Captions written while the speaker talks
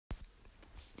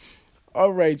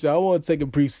All right, y'all. I want to take a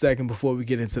brief second before we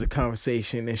get into the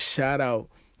conversation and shout out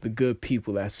the good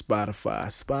people at Spotify.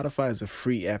 Spotify is a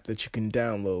free app that you can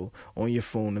download on your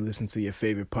phone and listen to your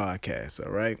favorite podcasts,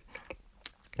 all right?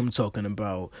 I'm talking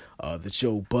about the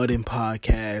Joe Budden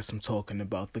podcast. I'm talking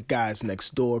about the Guys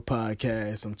Next Door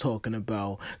podcast. I'm talking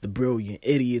about the Brilliant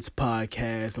Idiots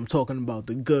podcast. I'm talking about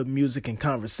the Good Music and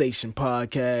Conversation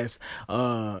podcast.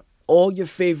 All your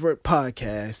favorite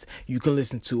podcasts you can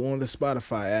listen to on the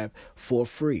Spotify app for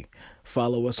free.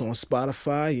 Follow us on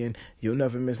Spotify and you'll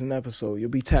never miss an episode. You'll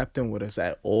be tapped in with us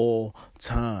at all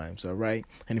times, all right?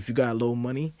 And if you got a little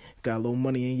money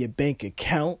in your bank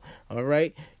account, all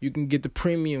right, you can get the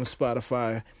premium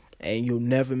Spotify and you'll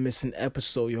never miss an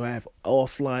episode. You'll have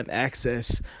offline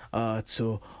access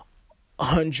to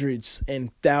hundreds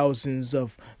and thousands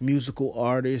of musical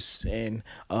artists and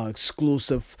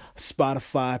exclusive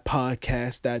Spotify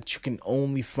podcasts that you can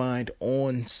only find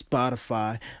on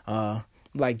Spotify,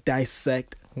 like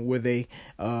Dissect, where they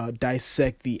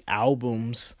dissect the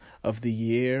albums of the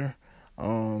year.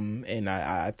 And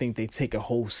I think they take a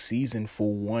whole season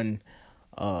for one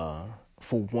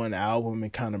album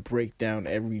and kind of break down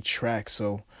every track.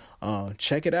 So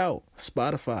check it out.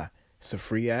 Spotify. It's a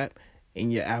free app. In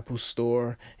your Apple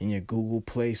Store, in your Google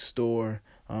Play Store,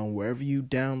 wherever you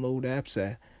download apps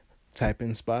at, type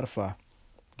in Spotify.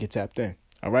 Get tapped in.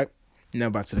 All right? Now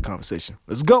back to the conversation.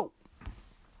 Let's go.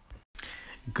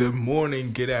 Good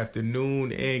morning, good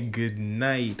afternoon, and good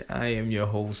night. I am your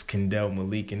host, Kendall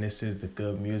Malik, and this is the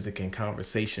Good Music and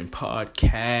Conversation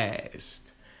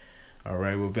podcast. All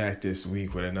right, we're back this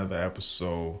week with another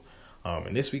episode.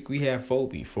 And this week we have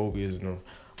Phoebe. Phoebe is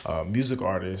music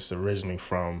artist originally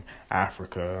from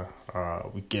Africa.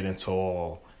 We get into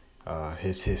all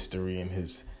his history and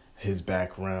his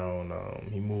background.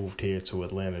 He moved here to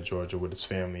Atlanta, Georgia with his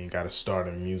family and got a start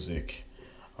in music.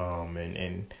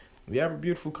 And we have a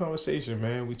beautiful conversation,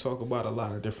 man. We talk about a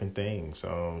lot of different things.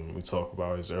 We talk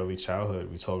about his early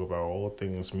childhood. We talk about all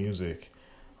things music.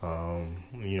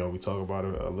 We talk about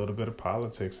a little bit of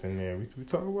politics in there. We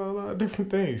talk about a lot of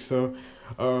different things. So,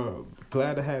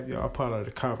 glad to have y'all part of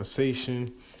the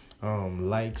conversation.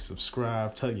 Like,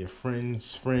 subscribe, tell your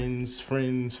friends,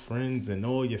 and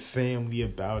all your family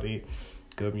about it.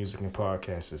 Good Music and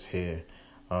Podcast is here.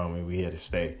 And we're here to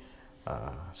stay.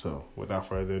 So, without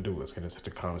further ado, let's get into the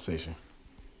conversation.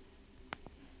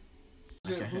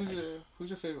 Who's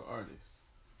your favorite artist?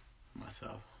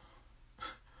 Myself.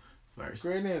 First.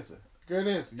 Great answer.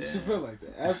 You should feel like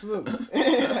that. Absolutely.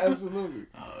 Absolutely.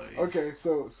 Oh, yeah. Okay,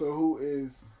 so who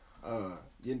is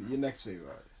your next favorite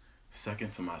artist?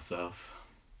 Second to myself.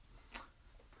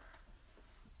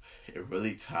 It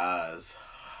really ties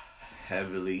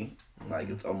heavily. Like,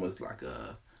 it's almost like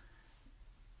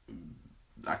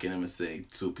I can even say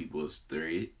two people is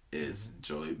three. It's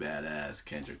Joey Badass,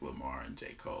 Kendrick Lamar, and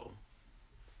J. Cole.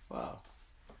 Wow.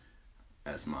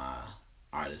 That's my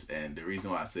artist, and the reason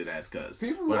why I say that is because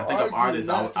when I think of artists,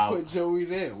 I'll put Joey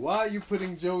there. Why are you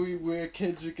putting Joey where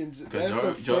Kendrick and?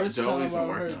 Because Joey's been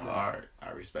working hard.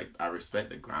 I respect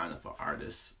the grind of an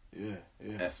artist. Yeah.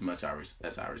 As much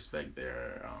as I respect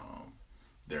their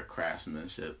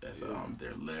craftsmanship,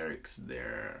 their lyrics,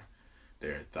 their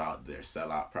thought, their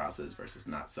sellout process versus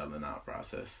not selling out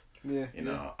process. Yeah.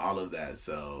 All of that.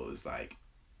 So it's like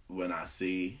when I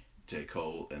see J.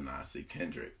 Cole and I see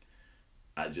Kendrick,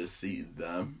 I just see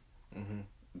them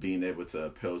being able to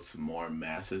appeal to more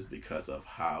masses because of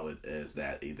how it is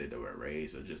that either they were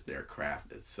raised or just their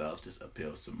craft itself just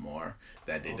appeals to more,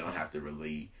 that they don't have to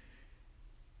really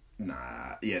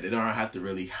they don't have to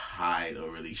really hide or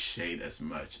really shade as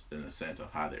much in the sense of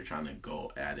how they're trying to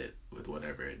go at it with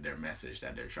whatever their message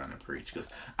that they're trying to preach. Because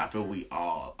I feel we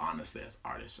all, honestly, as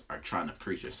artists, are trying to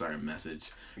preach a certain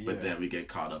message, but then we get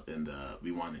caught up in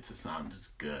we want it to sound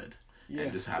just good.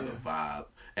 And just have a vibe.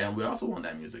 And we also want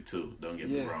that music too, don't get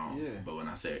me wrong. Yeah. But when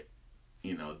I say,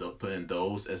 putting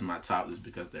those as my top is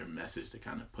because their message to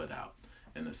kind of put out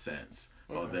in a sense.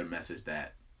 Or their message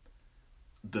that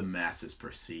the masses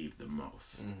perceive the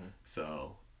most.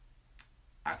 So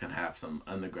I can have some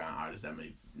underground artists that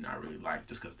may not really like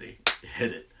just because they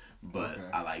hit it. But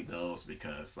I like those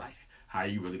because, like, how are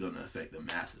you really going to affect the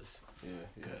masses?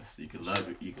 Because you could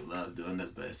love doing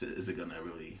this, but is it going to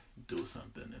really do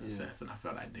something in a sense? And I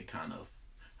felt like they kind of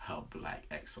help Black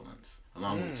excellence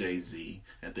along with Jay-Z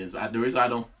and things. But the reason I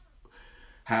don't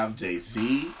have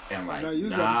Jay-Z and like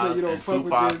Nas and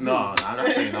Tupac, no, I'm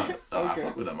not saying no. I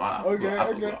fuck with them all. I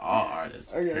fuck with all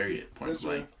artists. Period. Point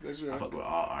blank. I fuck with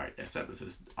all art except if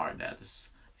it's art that is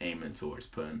aiming towards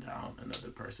putting down another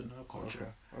person or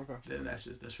culture. Then that's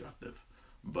just disruptive.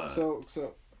 But so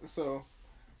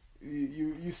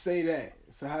you say that.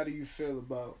 So how do you feel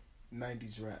about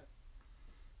 90s rap?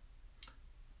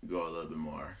 Go a little bit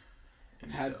more.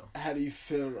 How do you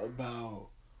feel about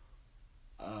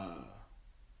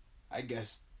I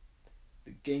guess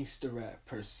the gangster rap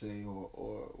per se,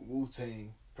 or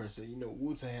Wu-Tang per se? You know,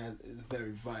 Wu-Tang is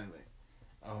very violent,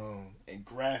 and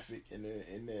graphic in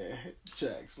their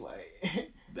tracks. Like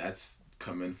that's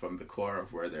coming from the core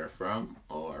of where they're from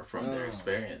or from their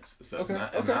experience. So okay,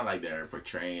 it's not like they're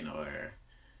portraying or.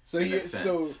 So you're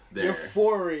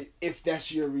for it if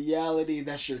that's your reality,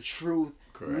 that's your truth.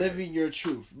 Correct. Live your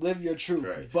truth.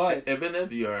 Correct. But even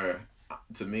if you're,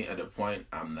 to me, at the point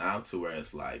I'm now to where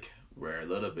it's like we're a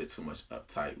little bit too much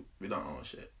uptight. We don't own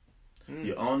shit.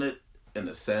 You own it in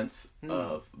the sense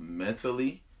of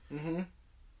mentally, and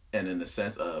in the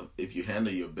sense of if you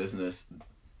handle your business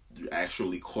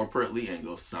actually corporately and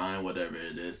go sign whatever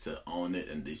it is to own it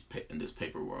in this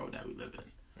paper world that we live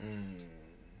in.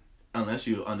 Unless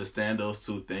you understand those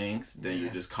two things, then you're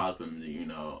just caught up in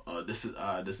this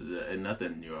is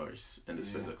nothing yours in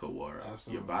this physical world.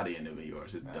 Absolutely. Your body ain't even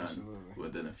yours. It's done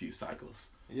within a few cycles.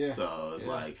 Yeah. So it's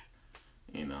like,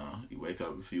 you wake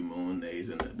up a few moon days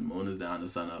and the moon is down, the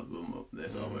sun up, boom,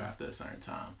 that's over after a certain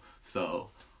time. So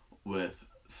with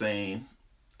saying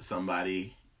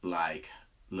somebody like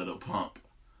Lil Pump,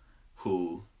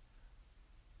 who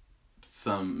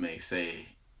some may say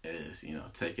is,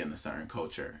 taking a certain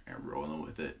culture and rolling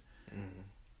with it.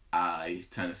 I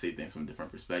tend to see things from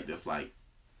different perspectives. Like,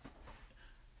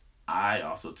 I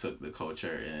also took the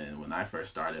culture and when I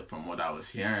first started from what I was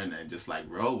hearing and just like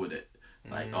roll with it.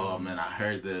 Like, oh man, I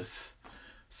heard this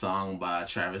song by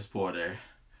Travis Porter.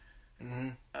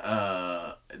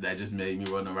 That just made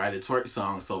me want to write a twerk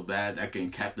song so bad that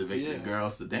can captivate the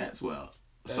girls to dance well.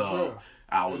 That's so real.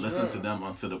 I would listen to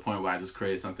them to the point where I just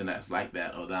created something that's like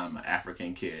that. Or that I'm an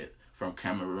African kid from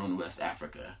Cameroon, West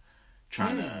Africa,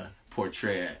 trying to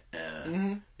portray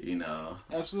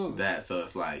absolutely that. So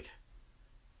it's like,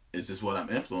 it's just what I'm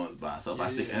influenced by. So if I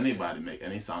see anybody make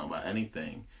any song about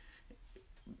anything,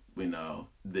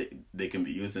 they can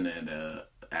be using it in the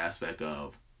aspect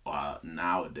of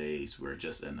nowadays we're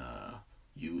just in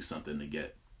use something to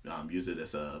get. Use it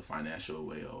as a financial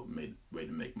way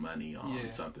to make money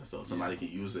on something. So somebody can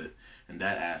use it in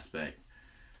that aspect.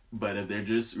 But if they're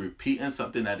just repeating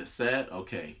something that is said,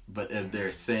 okay. But if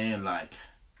they're saying like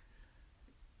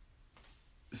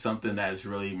something that is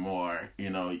really more,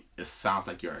 it sounds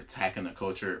like you're attacking the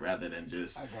culture rather than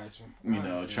just, I got you.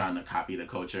 Trying to copy the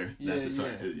culture. That's so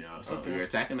if you're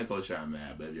attacking the culture, I'm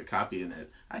mad. But if you're copying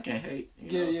it, I can't hate.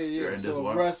 You're in so this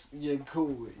world. Russ, you're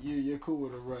cool with you're cool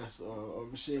with a Russ or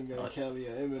Machine Gun Kelly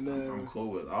or Eminem. I'm cool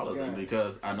with all of them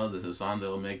because I know there's a song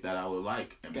they'll make that I would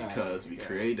like, and because we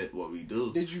created what we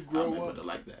do, did you grow I'm up? able to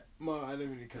like that. Ma, I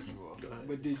didn't mean to cut you off.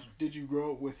 But did you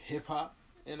grow up with hip hop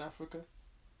in Africa?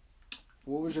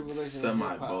 What was your relationship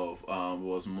with hip-hop? Both.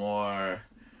 Was more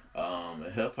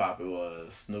hip hop. It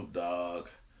was Snoop Dogg,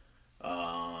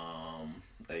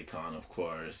 Akon, of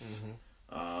course.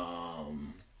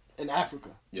 In Africa.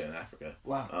 Yeah, in Africa.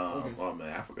 Wow. Okay. Well, man,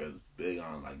 Africa is big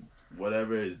on like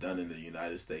whatever is done in the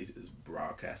United States is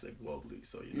broadcasted globally.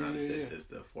 So United States is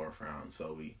the forefront.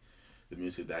 So the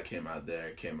music that came out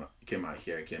there came out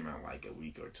here. Came out like a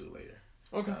week or two later.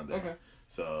 Okay. Okay.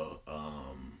 So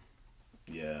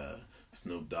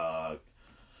Snoop Dogg.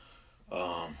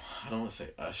 I don't want to say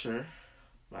Usher,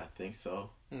 but I think so.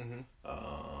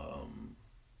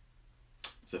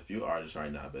 It's a few artists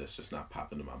right now, but it's just not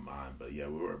popping in my mind. But yeah,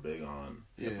 we were big on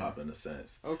hip hop in a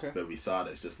sense. Okay. But we saw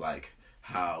it as just like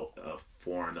how a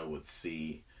foreigner would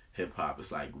see hip hop.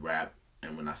 It's like rap,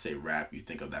 and when I say rap, you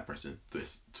think of that person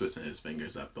twisting his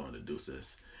fingers up, throwing the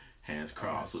deuces, hands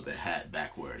crossed with the hat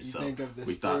backwards. So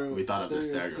we thought of the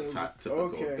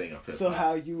stereotypical thing of hip hop. So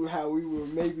how we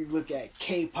would maybe look at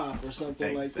K-pop or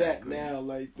something like that now,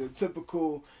 like the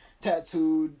typical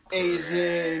tattooed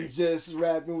Asian just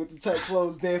rapping with the tight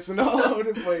clothes, dancing all over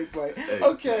the place. Like,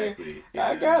 okay,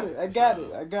 I got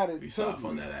it. We saw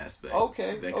from that aspect.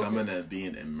 Okay. Then coming and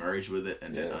being immersed with it,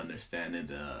 and then understanding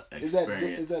the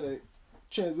experience. Is that a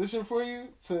transition for you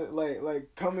to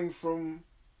like coming from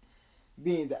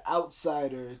being the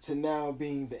outsider to now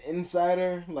being the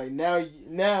insider? Like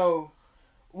now,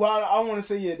 well, I want to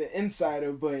say you're the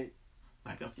insider, but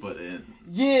like a foot in.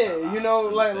 Yeah,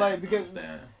 like because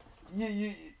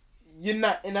you're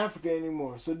not in Africa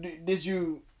anymore. So did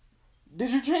you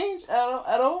change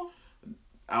at all?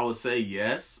 I would say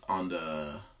yes on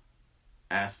the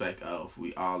aspect of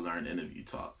we all learn interview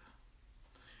talk.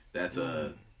 That's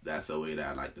a way that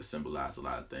I like to symbolize a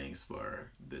lot of things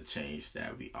for the change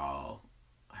that we all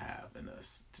have in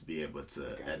us to be able to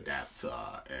adapt to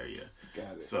our area.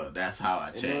 Got it. So that's how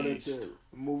I changed. In order to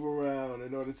move around,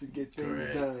 in order to get things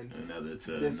done. In order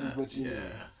to this is what you need.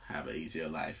 have an easier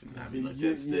life and not be like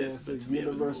this, but to be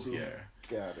able to move here.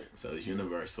 Got it. So it's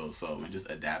universal. So we just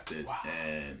adapted,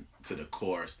 and to the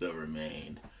core still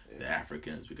remained the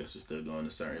Africans, because we're still going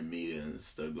to certain meetings,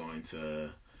 still going to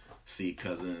see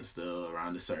cousins, still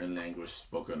around a certain language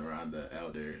spoken around the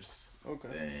elders. Okay.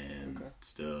 And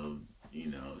still,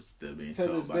 still being to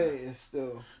told this day, it's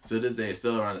still. To this day, it's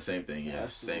still around the same thing.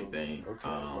 Yes, same thing.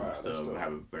 Okay. Still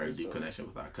have a very deep connection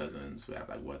with our cousins. We have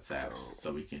like WhatsApps,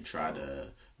 so we can try to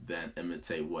then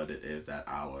imitate what it is that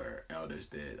our elders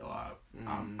did, or our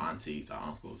aunties, our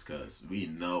uncles, because we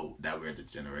know that we're the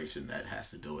generation that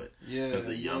has to do it. Yeah. Because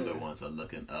the younger ones are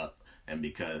looking up, and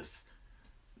because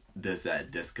there's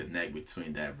that disconnect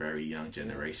between that very young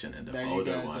generation and the now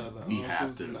older one. We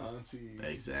have to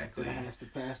exactly. That has to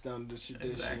pass down the tradition.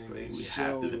 Exactly. We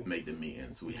have to make the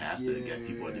meetings. We have to get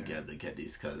people together, get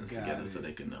these cousins together, so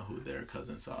they can know who their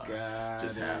cousins are.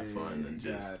 Just have fun and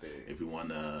just if we want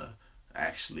to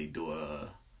actually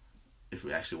if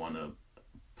we actually want to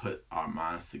put our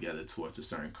minds together towards a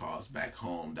certain cause back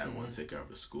home that want to take care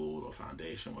of a school or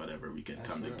foundation, whatever, we can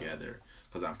come together.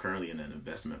 Because I'm currently in an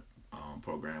investment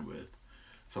program with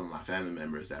some of my family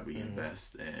members that we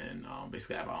invest in.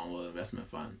 Basically have our own little investment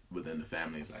fund within the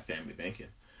family. It's like family banking,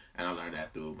 and I learned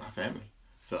that through my family.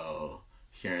 So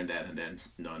hearing that, and then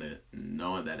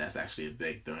knowing that that's actually a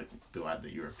big thing throughout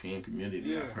the European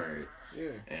community, I've heard,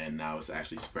 and now it's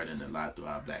actually spreading a lot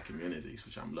throughout Black communities,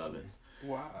 which I'm loving.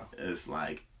 Wow. It's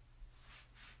like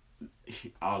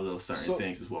all of those certain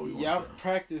things is what we want. Y'all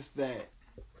practice that.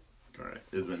 Correct.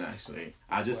 It's been actually,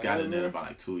 I just got in there about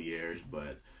like 2 years,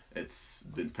 but it's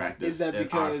been practiced. Is that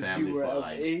because you were of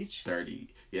like age? 30.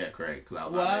 Yeah, correct. Because I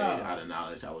was out of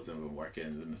knowledge. I wasn't even working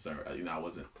in the summer. I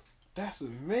wasn't. That's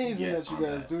amazing that you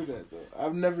guys do that, though.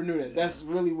 I've never knew that. Yeah. That's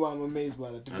really why I'm amazed by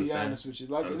it, to be honest with you.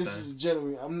 Like, this is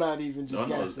genuine. I'm not even just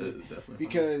gassing. It's definitely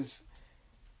because,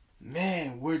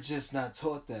 man, we're just not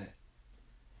taught that.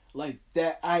 Like,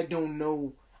 that, I don't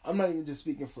know. I'm not even just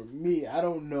speaking for me. I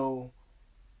don't know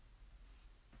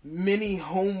many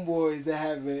homeboys that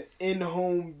have an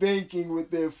in-home banking with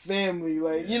their family.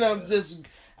 Like,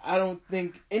 I don't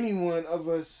think any one of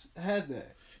us had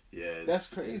that. Yeah,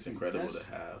 that's crazy. It's incredible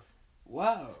to have.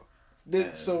 Wow.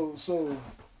 So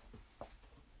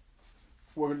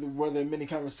were there many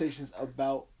conversations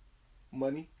about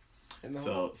money in the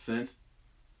home? Since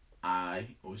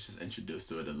I was just introduced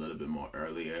to it a little bit more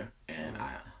earlier, and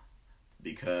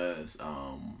because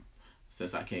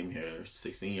since I came here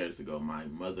 16 years ago, my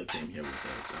mother came here with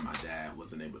us, and my dad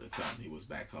wasn't able to come. He was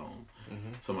back home.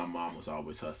 So my mom was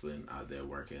always hustling out there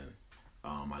working.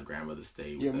 My grandmother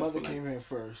stayed with us. Your mother came here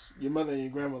first. Your mother and your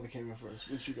grandmother came here first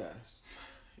with you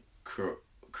guys.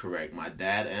 Correct. My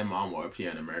dad and mom were up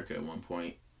here in America at one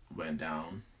point, went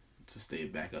down to stay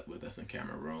back up with us in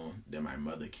Cameroon. Then my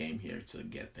mother came here to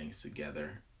get things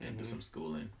together and do some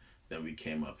schooling. Then we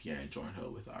came up here and joined her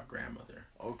with our grandmother.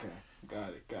 Okay,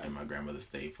 got it. And my grandmother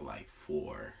stayed for like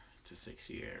 4 to 6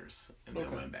 years and then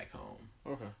went back home.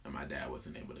 Okay. And my dad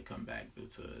wasn't able to come back due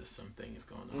to some things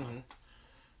going on.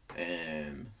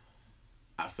 And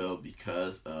I felt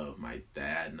because of my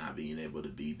dad not being able to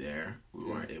be there, we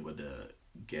weren't able to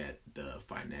get the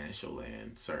financial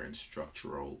and certain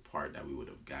structural part that we would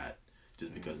have got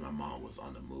just because my mom was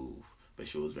on the move. But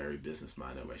she was very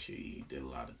business-minded, where she did a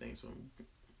lot of things from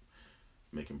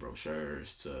making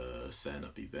brochures to setting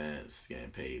up events,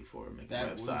 getting paid for making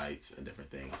websites and different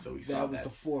things. So we saw that. That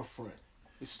was the forefront.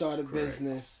 You start a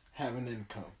business, have an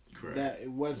income. Correct. That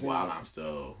it wasn't while I'm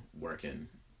still working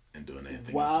and doing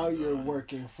anything. While you're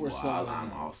working for someone. While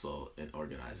I'm also in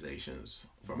organizations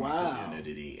for my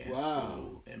community and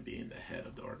school and being the head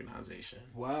of the organization.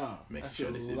 Wow. Making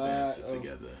sure these events are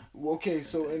together. Okay,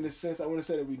 so in the sense, I want to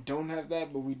say that we don't have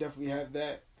that, but we definitely have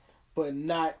that, but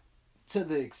not to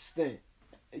the extent.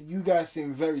 You guys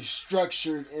seem very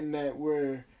structured in that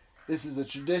where this is a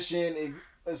tradition,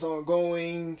 it's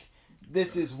ongoing,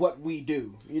 this is what we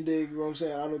do. You dig what I'm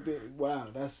saying? I don't think, wow,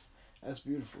 that's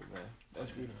beautiful, man.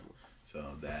 That's beautiful.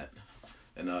 So that,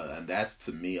 and that's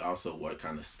to me also what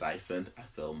kind of stifled, I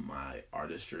feel, my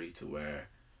artistry, to where,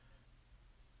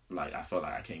 like, I felt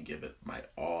like I can't give it my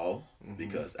all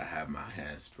because I have my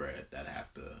hands spread, that I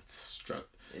have to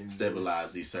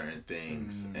stabilize these certain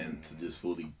things, and to just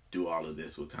fully do all of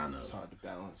this would kind of... It's hard to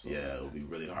balance. Yeah, it would be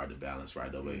really hard to balance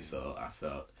right away. So I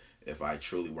felt if I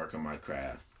truly work on my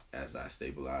craft as I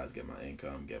stabilize, get my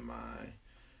income, get my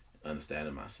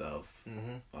understanding myself,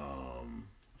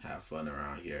 have fun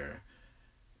around here,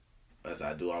 as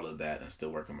I do all of that and still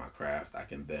work on my craft, I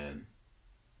can then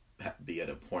be at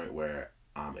a point where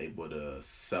I'm able to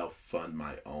self-fund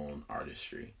my own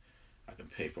artistry. I can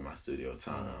pay for my studio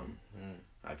time.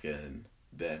 I can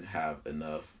then have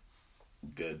enough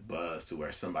good buzz to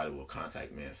where somebody will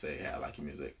contact me and say, hey, I like your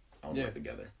music. I want to work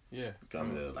together. Yeah.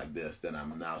 Come to like this. Then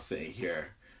I'm now sitting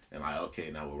here and like, okay,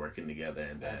 now we're working together.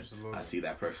 And then I see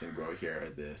that person grow here or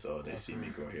this, or they see me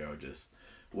grow here, or just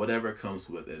whatever comes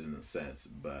with it in a sense.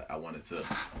 But I wanted to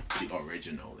be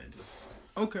original and just...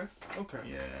 Okay.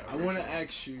 Yeah. I want to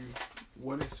ask you,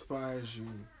 what inspires you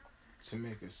to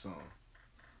make a song?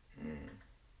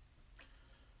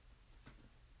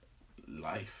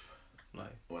 Life.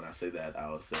 When I say that,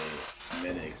 I would say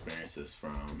many experiences.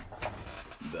 From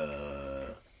the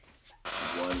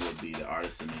one would be the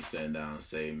artist in me sitting down and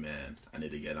say, man, I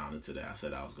need to get on into that. I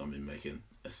said I was going to be making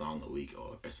a song a week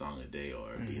or a song a day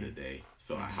or a beat a day.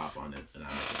 So I hop on it and I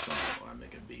make a song or I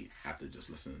make a beat after just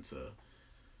listening to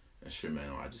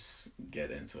instrumental. I just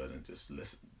get into it and just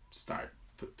start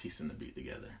piecing the beat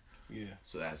together. Yeah.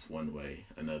 So that's one way.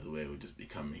 Another way would just be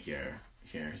coming here,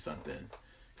 hearing something,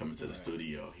 coming to the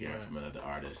studio, hearing from another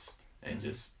artist, and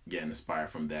just getting inspired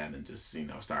from that, and just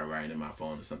start writing in my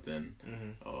phone or something.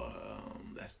 Or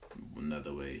that's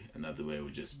another way. Another way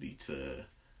would just be to.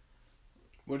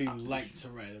 What do you like to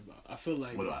write about? I feel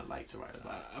like. What do I like to write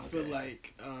about? I feel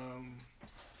like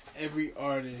every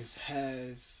artist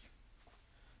has.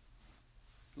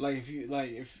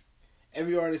 If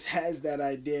every artist has that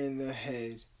idea in their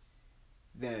head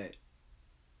that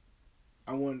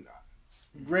I want.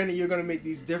 Granted, you're gonna make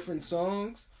these different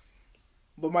songs,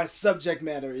 but my subject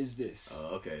matter is this.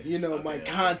 Oh, okay. My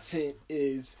content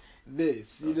is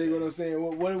this. You know what I'm saying?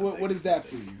 What is that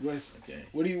for you?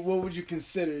 What would you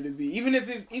consider to be? Even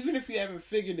if you haven't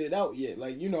figured it out yet,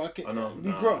 I can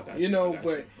be grown.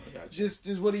 Just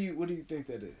what do you think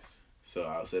that is? So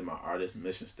I would say my artist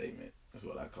mission statement is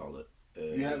what I call it.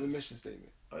 You have a mission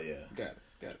statement. Oh yeah. Got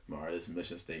it. My artist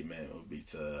mission statement would be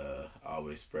to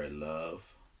always spread love,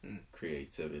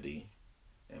 creativity,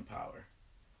 and power,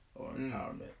 or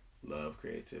empowerment. Love,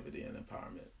 creativity, and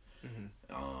empowerment.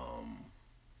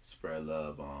 Spread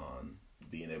love on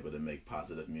being able to make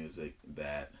positive music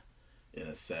that, in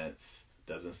a sense,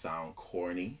 doesn't sound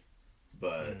corny,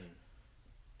 but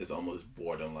it's almost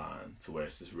borderline to where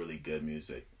it's just really good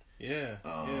music. Yeah.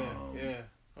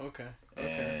 Okay.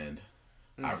 And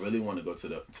I really want to go to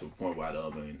the point where I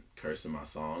don't even curse in my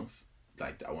songs.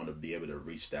 Like, I want to be able to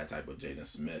reach that type of Jaden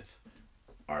Smith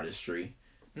artistry,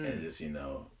 and just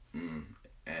and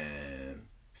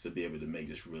to be able to make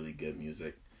just really good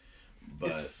music.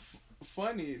 But it's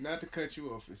funny, not to cut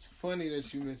you off. It's funny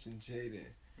that you mentioned Jaden,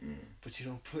 but you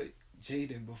don't put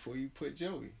Jaden before you put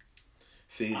Joey.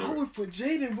 See, I would put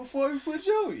Jaden before we put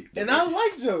Joey, and I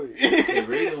like Joey. The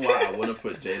reason why I want to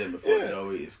put Jaden before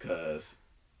Joey is because,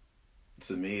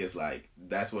 to me, it's like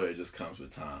that's where it just comes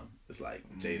with time. It's like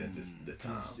Jaden, just the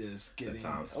time, just getting the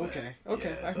time spent. Okay,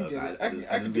 yeah, I can get it.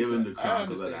 I just give him the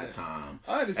chronicles of that time,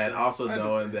 and also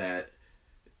knowing that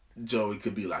Joey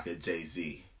could be like a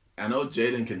Jay-Z. I know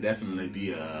Jaden can definitely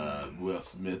be a Will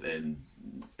Smith and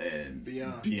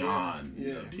beyond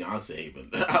Beyonce, but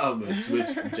I'm gonna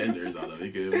switch genders on him.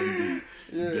 It could even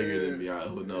be bigger than Beyonce.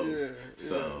 Who knows?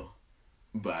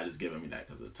 But I just give him that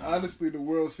because of time. Honestly, the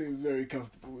world seems very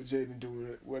comfortable with Jaden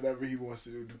doing whatever he wants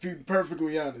to do. To be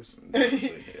perfectly honest,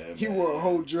 he wore a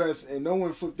whole dress and no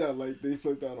one flipped out like they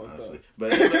flipped out on top.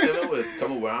 But even with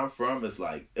coming where I'm from, it's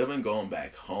like even going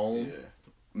back home,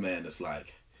 man, it's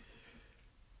like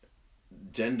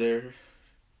gender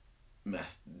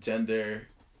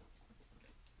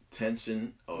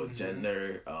tension or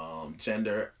gender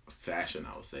fashion.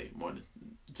 I would say more than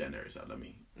gender. So let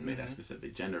me make that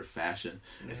specific. Gender fashion.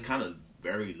 It's kind of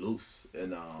very loose in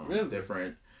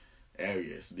different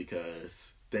areas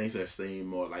because things are seen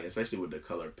more like, especially with the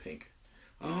color pink.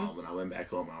 When I went back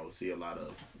home, I would see a lot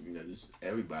of just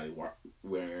everybody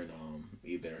wearing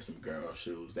either some girl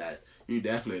shoes that you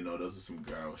definitely know those are some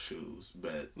girl shoes,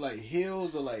 but like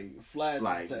heels or like flats,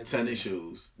 like tennis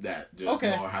shoes that just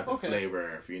more have the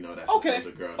flavor. If that's those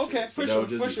are girl shoes. Okay, for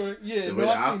sure. Yeah, the way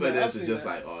the outfit is just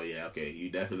like, oh yeah, okay, you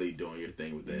definitely doing your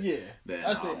thing with it. Yeah, then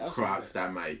Crocs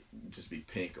that might just be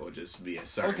pink or just be a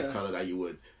certain color that you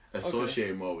would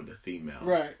associate more with the female,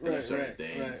 right? Certain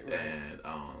things and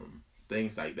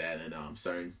things like that, and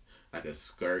certain like a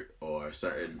skirt or a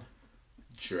certain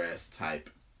dress type.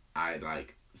 I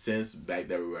like since back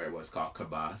there we were what's called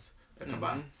kabas,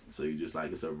 So you just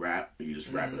like it's a wrap. You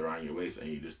just wrap it around your waist and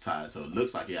you just tie it so it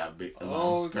looks like you have a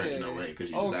long skirt in a way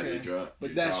because you just have your draw.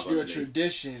 But that's your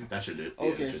tradition. That's your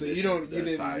okay. So you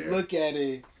didn't look at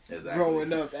it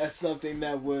growing up as something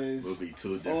that was would be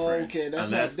too different. Oh, okay, that's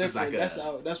unless not different. it's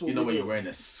like that's what you know when do. you're wearing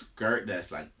a skirt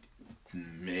that's like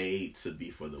made to be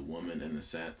for the woman in a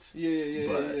sense.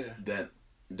 But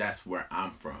that's where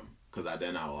I'm from. Because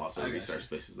then I will also research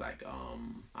places like,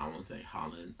 I want to say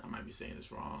Holland, I might be saying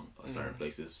this wrong, or certain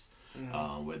places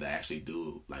where they actually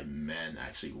do, like, men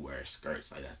actually wear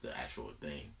skirts. Like, that's the actual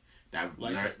thing.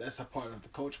 That's a part of the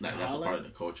culture. That's a part of the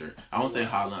culture. I won't say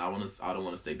Holland. I don't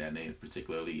want to state that name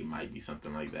particularly. It might be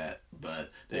something like that. But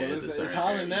there is a certain it's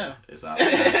Holland area. now. It's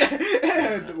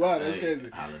Holland. Wow, that's crazy.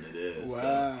 Holland it is. Wow.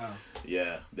 So,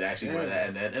 yeah, they actually wear that.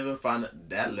 And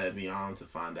that led me on to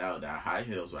find out that high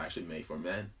heels were actually made for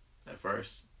men at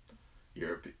first.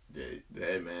 Europe,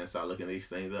 man, start looking these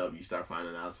things up. You start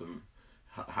finding out some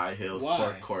high heels,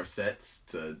 corsets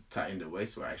to tighten the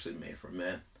waist were actually made for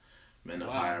men. Men of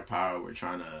higher power were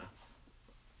trying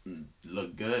to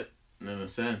look good in a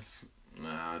sense.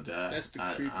 That's the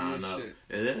creepiest shit.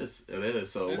 It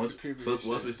is. So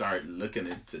once we start looking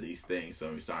into these things,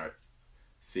 so we start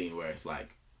seeing where it's like.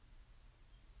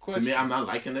 To me, I'm not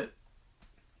liking it.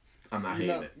 I'm not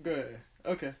hating it. Good.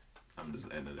 Okay. I'm just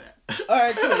ending that. All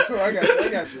right, cool. I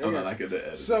got you. I'm not liking the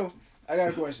edit. So I got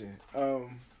a question.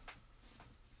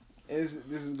 This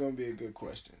is gonna be a good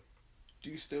question.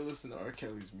 Do you still listen to R.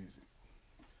 Kelly's music?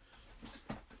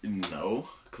 No,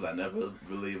 because I never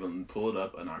really even pulled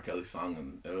up an R. Kelly song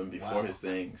and even before his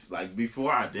things. Like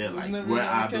before I did, like when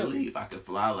I Believe I Could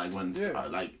Fly, like when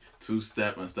like Two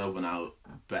Step and stuff. When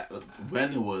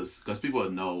it was, because people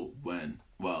would know when.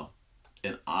 Well,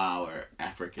 in our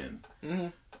African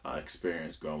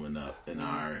experience growing up, in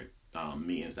our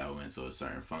meetings that we went to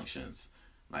certain functions,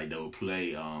 like they would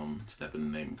play "Step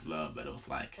in the Name of Love," but it was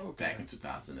like back in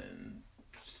 2000 and.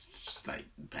 Like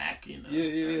back, you know.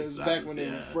 It was back when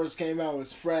it first came out. It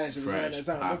was fresh. It was around that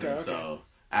time. Okay. So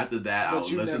after that, I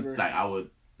would listen. Like I would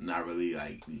not really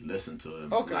like listen to him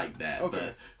like that. Okay.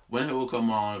 But when he would come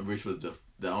on, Rich was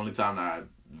the only time that I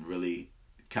really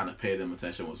kind of paid him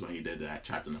attention was when he did that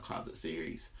Trapped in the Closet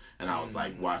series, and I was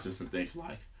like watching some things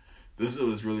like. This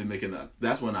was really making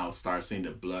that's when I would start seeing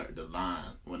the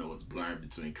line when it was blurring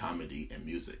between comedy and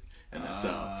music. And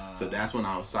so that's when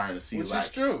I was starting to see which like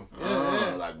is true.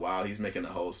 Like wow, he's making a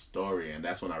whole story, and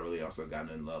that's when I really also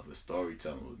got in love with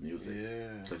storytelling with music.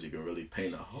 Yeah, because you can really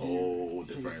paint a whole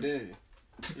different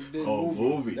whole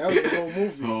movie. That was a whole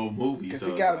movie. Whole movie. Because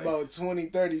he got about 20,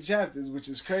 30 chapters, which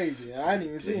is crazy. I didn't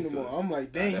even see anymore. I'm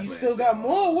like, dang, he still got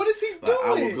more. What is he doing? I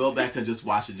will go back and just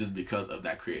watch it just because of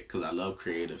that because I love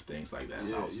creative things like that.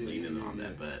 So I was leaning on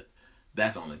that, but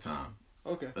that's the only time.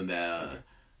 Okay. And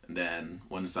then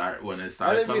when it started I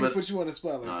didn't coming, mean to put you on the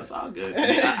spot like no, that. it's all good.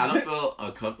 I don't feel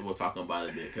uncomfortable talking about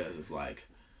it because it's like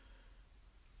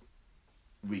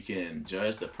we can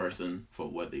judge the person for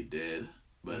what they did,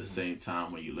 but at the same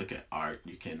time, when you look at art,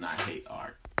 you cannot hate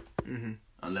art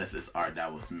unless it's art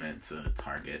that was meant to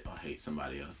target or hate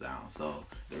somebody else down. So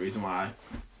the reason why.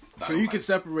 So you can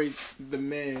separate the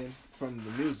man from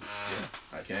the music.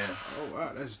 Yeah, I can. Oh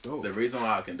wow, that's dope. The reason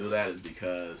why I can do that is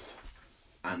because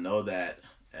I know that.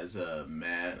 As a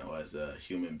man or as a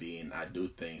human being, I do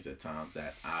things at times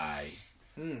that I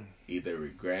either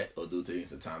regret or do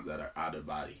things at times that are out of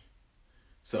body.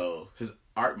 So his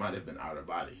art might have been out of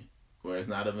body, where it's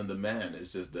not even the man.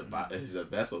 It's just it's a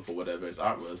vessel for whatever his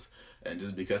art was, and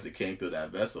just because it came through that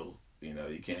vessel, you know,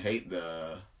 you can hate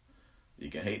the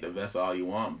vessel all you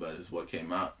want, but it's what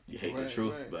came out. You hate the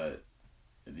truth, but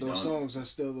those songs are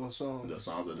still those songs. The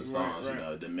songs are the songs, you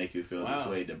know, that make you feel this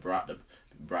way. That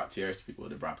brought tears to people.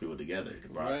 That brought people together.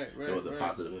 There was a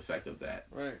positive effect of that.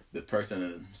 Right. The person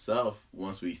himself.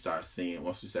 Once we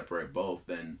separate both,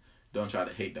 then don't try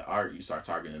to hate the art. You start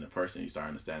targeting the person. You start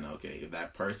understanding. Okay, if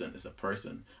that person is a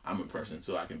person, I'm a person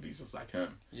too. I can be just like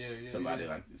him. Somebody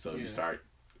like so. You start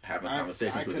having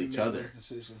conversations with each other.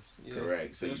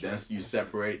 Correct. So you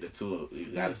separate the two. You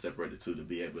got to separate the two to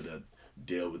be able to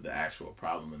deal with the actual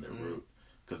problem and the root.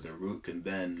 Because the root can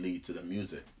then lead to the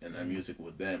music, and that music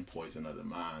will then poison other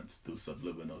minds through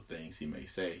subliminal things he may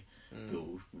say,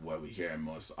 through what we hear in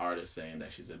most artists saying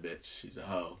that she's a bitch, she's a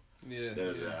hoe,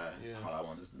 all I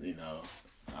want is, you know,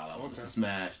 all I want is to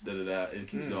smash, it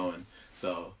keeps going.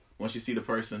 So once you see the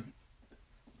person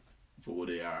for what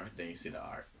they are, then you see the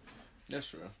art. That's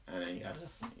true. And then you gotta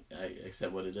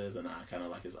accept what it is, and I kind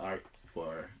of like his art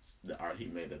for the art he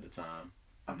made at the time.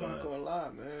 I'm not gonna lie,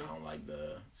 man. I don't like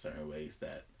the certain ways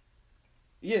that.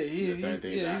 Certain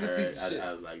things I heard,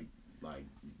 I was like,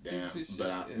 damn.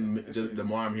 But the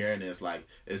more I'm hearing it, it's like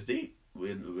it's deep.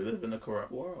 We live in a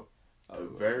corrupt world, a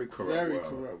very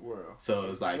corrupt world. So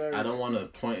it's like I don't want to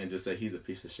point and just say he's a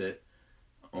piece of shit,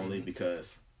 only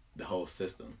because the whole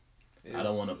system. I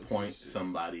don't want to point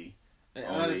somebody and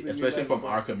only, honestly, especially from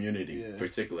our community, yeah.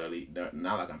 particularly.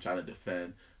 Not like I'm trying to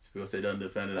defend. People say don't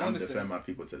defend it. I'm defend my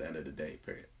people to the end of the day.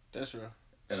 Period. That's right.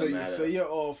 So you're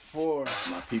all for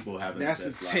my people having. That's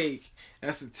a take.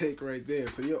 That's a take right there.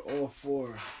 So you're all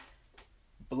for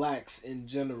blacks in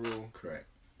general. Correct.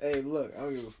 Hey, look, I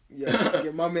don't give a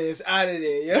get my man's out of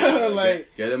there, yeah. Like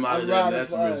get him out of there.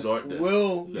 Let's resort this.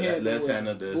 Let's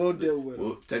handle this. We'll deal with it.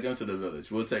 We'll take him to the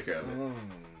village. We'll take care of it.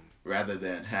 Rather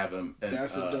than have him.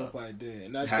 That's a dope idea,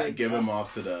 and I think give him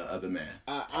off to the other man.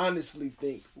 I honestly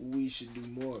think we should do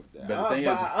more of that. But the thing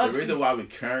is, the reason why we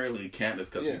currently can't is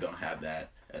because we don't have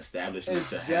that establishment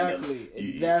to handle.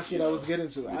 That's what I was getting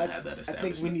to. I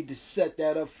think we need to set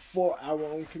that up for our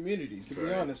own communities, to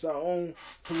be honest. Our own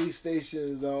police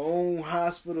stations, our own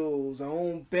hospitals, our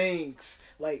own banks,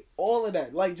 like all of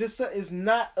that. Like, just it's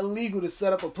not illegal to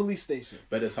set up a police station.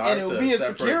 But it's hard to and it'll be a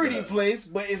security place,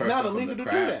 but it's not illegal to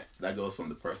do that. That goes from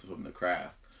the person from the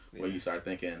craft. Where you start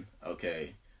thinking,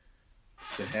 okay,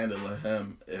 to handle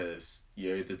him is,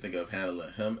 you either think of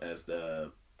handling him as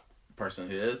the person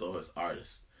he is or his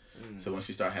artist. So once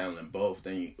you start handling both,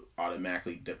 then you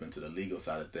automatically dip into the legal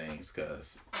side of things,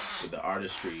 because with the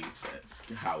artistry,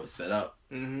 how it's set up,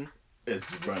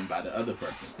 it's run by the other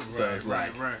person. So it's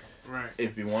like,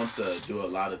 if you want to do a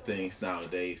lot of things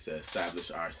nowadays to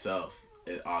establish ourselves,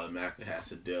 it automatically has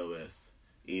to deal with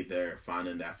either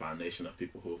finding that foundation of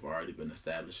people who have already been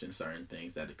establishing certain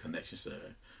things, that the connections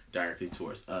are directly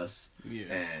towards us,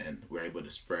 and we're able to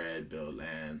spread, build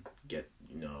land, get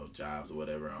jobs or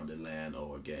whatever on the land,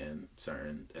 or getting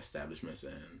certain establishments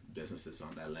and businesses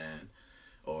on that land,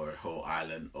 or whole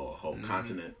island, or whole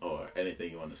continent, or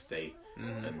anything you want to state,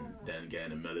 and then getting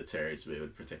the military to be able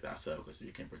to protect ourselves, because if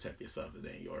you can protect yourself, it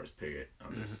ain't yours, period,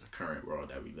 on this current world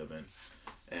that we live in.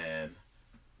 And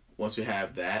once we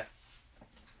have that,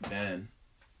 then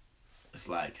it's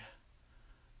like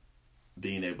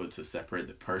being able to separate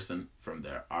the person from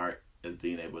their art is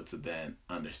being able to then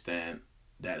understand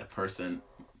that a person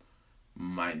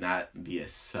might not be a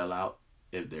sellout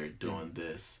if they're doing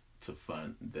this to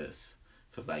fund this.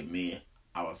 Because like me,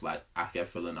 I was like, I kept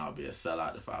feeling I'll be a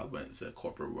sellout if I went into the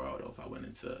corporate world, or if I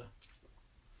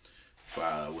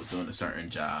was doing a certain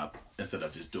job instead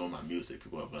of just doing my music.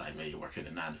 People would be like, man, you're working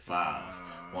a 9 to 5.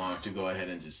 Why don't you go ahead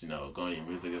and just, go on your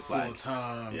music? It's like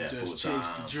full-time, just chase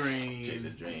the dream. Chase the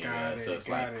dream, So it's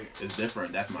like, it's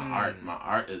different. That's my art. My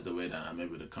art is the way that I'm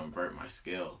able to convert my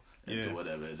skill into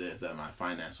whatever it is that my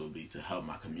finance will be to help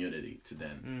my community to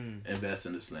then invest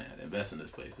in this land, invest in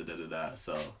this place,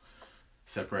 So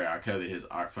separate R. Kelly, his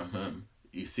art from him.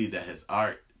 You see that his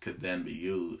art could then be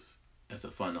used as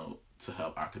a funnel to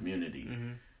help our community,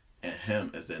 and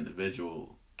him as the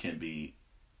individual can be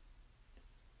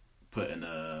put in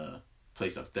a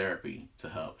place of therapy to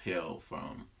help heal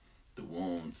from the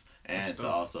wounds, and to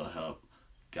also help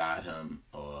guide him,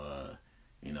 or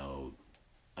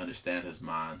understand his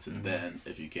mind, to then,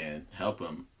 if you can help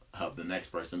him, help the next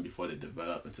person before they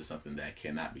develop into something that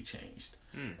cannot be changed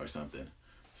or something.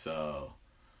 So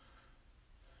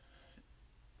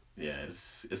yeah,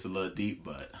 it's a little deep,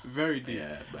 but very deep.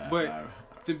 Yeah, but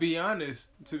to be honest,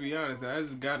 I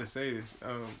just gotta say this.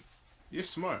 You're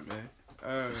smart,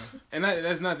 man. And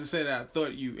that's not to say that I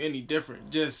thought you any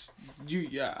different. Just you,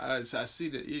 yeah. I see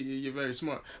that you're very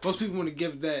smart. Most people want to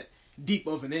give that deep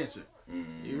of an answer.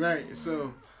 You're right.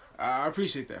 So I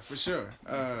appreciate that for sure.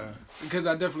 Because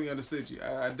I definitely understood you.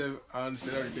 I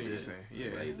understood everything you're saying. Yeah,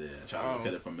 right there. Try to look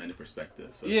at it from many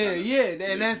perspectives. So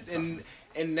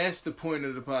and that's the point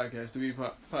of the podcast, to be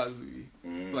positively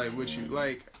like with you.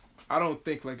 Like, I don't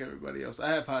think like everybody else. I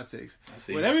have hot takes.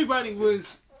 When everybody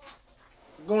was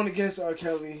going against R.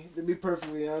 Kelly, to be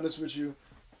perfectly honest with you,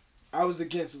 I was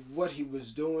against what he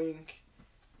was doing,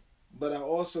 but I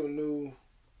also knew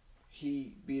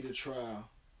he beat a trial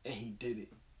and he did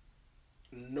it.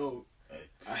 No,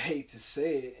 I hate to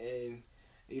say it,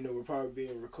 and we're probably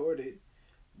being recorded,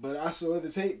 but I saw the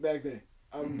tape back then.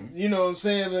 You know what I'm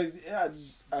saying? Like,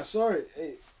 I saw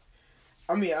it.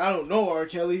 I mean, I don't know R.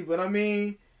 Kelly, but I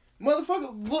mean,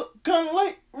 motherfucker look kind of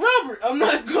like Robert. I'm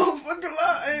not gonna fucking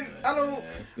lie.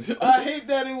 And I hate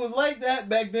that it was like that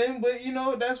back then, but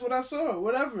that's what I saw.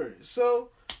 Whatever. So,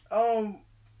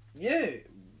 yeah,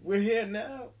 we're here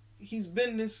now. He's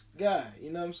been this guy.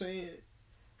 You know what I'm saying?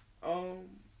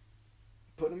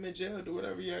 Put him in jail, do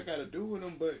whatever y'all gotta do with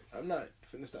him, but I'm not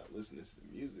finna stop listening to the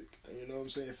music. You know what I'm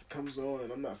saying? If it comes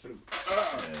on, I'm not finna.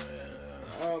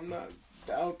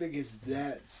 I don't think it's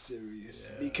that serious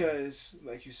because,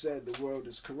 like you said, the world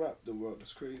is corrupt. The world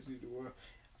is crazy.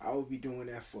 I would be doing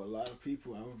that for a lot of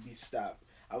people.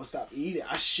 I would stop eating.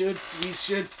 We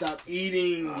should stop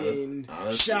eating and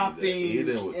shopping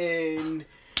and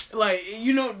like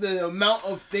the amount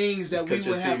of things that we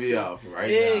would have to off right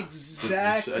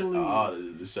exactly now.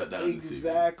 Just shut down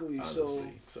exactly. The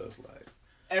TV, so it's like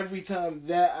every time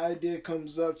that idea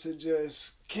comes up to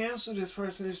just cancel this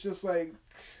person, it's just like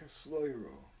slow your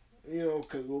roll.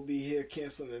 Because we'll be here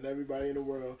canceling everybody in the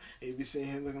world, and you'll be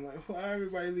sitting here looking like, why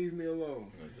everybody leave me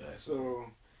alone? Exactly.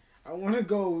 So I want to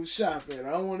go shopping.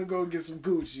 I want to go get some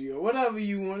Gucci or whatever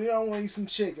you want. I want to eat some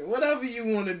chicken. Whatever you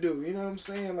want to do. You know what I'm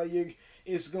saying? Like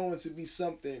it's going to be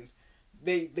something.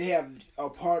 They have a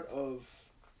part of,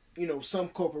 some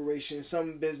corporation,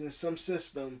 some business, some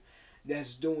system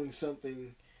that's doing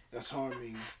something that's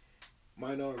harming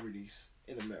minorities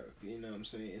in America. You know what I'm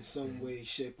saying? In some way,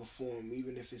 shape, or form,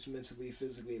 even if it's mentally,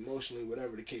 physically, emotionally,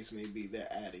 whatever the case may be, they're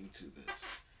adding to this,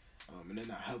 and they're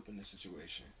not helping the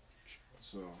situation.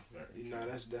 So,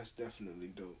 that's definitely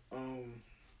dope. I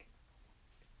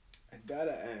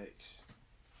gotta ask,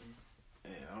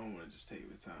 and I don't want to just take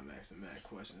the time asking mad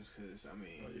questions, because, Oh,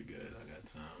 you're good. I got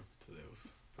time. Today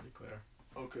was pretty clear.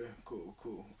 Okay, cool.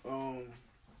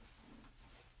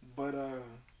 But,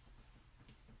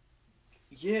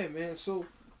 yeah, man, so,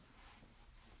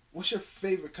 what's your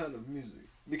favorite kind of music?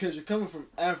 Because you're coming from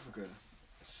Africa,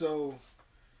 so,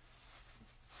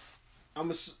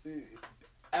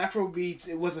 Afrobeats,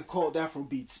 it wasn't called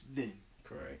Afrobeats then.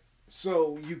 Correct.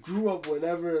 So you grew up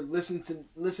listening to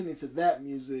that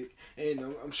music, and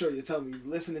I'm sure you're telling me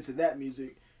listening to that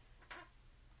music,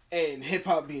 and hip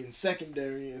hop being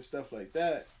secondary and stuff like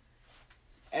that.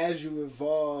 As you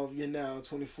evolve, you're now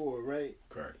 24, right?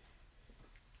 Correct.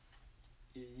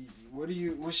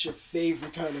 What's your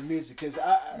favorite kind of music? Because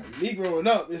me growing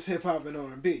up, it's hip hop and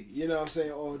R&B. You know what I'm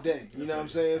saying? All day. You know what I'm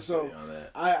saying? So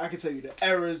I can tell you the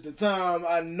eras, the time.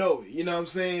 I know it. You know what I'm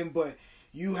saying? But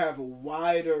you have a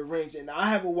wider range, and I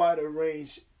have a wider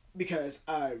range because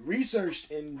I researched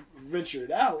and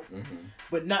ventured out,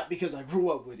 but not because I grew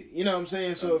up with it. You know what I'm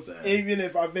saying? So even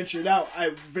if I ventured out,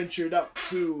 I ventured out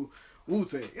to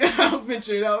Wu-Tang. I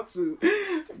ventured out to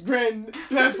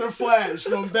Grandmaster Flash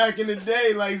from back in the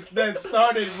day, like that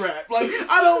started rap. Like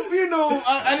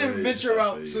I didn't venture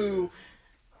out to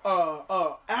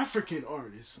African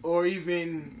artists or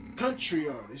even country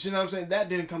artists. You know what I'm saying? That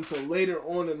didn't come till later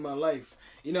on in my life.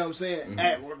 You know what I'm saying?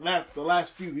 At the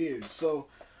last few years. So,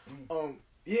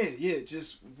 yeah.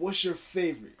 Just what's your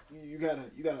favorite? You got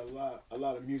a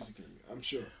lot of music in you, I'm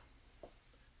sure.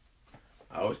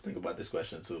 I always think about this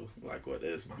question too. Like, what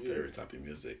is my favorite type of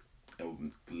music?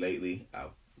 And lately, I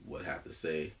would have to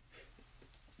say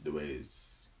I would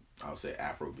say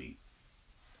Afrobeat.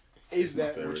 Is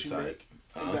that what you make?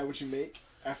 Is that what you make?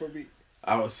 Afrobeat?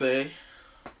 I want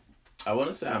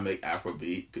to say I make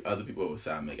Afrobeat. Other people would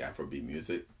say I make Afrobeat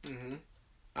music.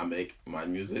 I make my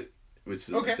music, which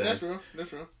is okay. That's real.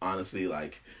 Honestly,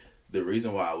 like the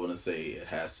reason why I want to say it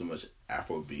has so much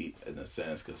Afrobeat in a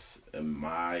sense, because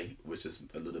which is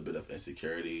a little bit of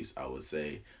insecurities, I would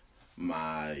say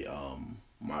my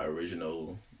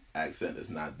original accent is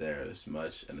not there as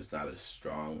much, and it's not as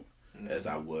strong as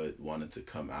I would want it to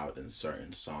come out in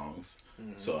certain songs.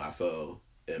 So I feel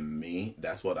in me,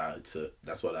 that's what I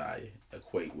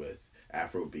equate with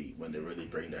Afrobeat, when they really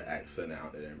bring their accent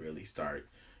out and then really start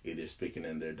either speaking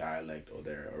in their dialect or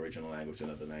their original language,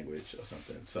 another language or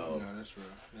something. So no, that's real.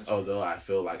 Although I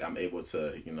feel like I'm able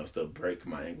to, still break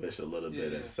my English a little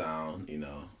bit and sound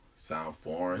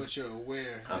foreign. But you're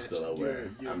aware. I'm still aware.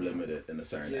 I'm limited in a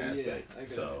certain aspect. I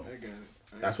got it.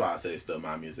 That's why I say it's still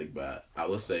my music, but I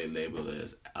would say label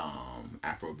is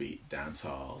Afrobeat,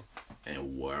 dancehall,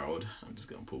 and world. I'm just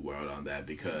gonna put world on that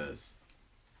because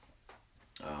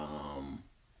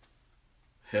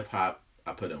hip hop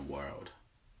I put in world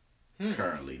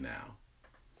currently now.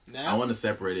 I want to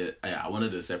separate it. I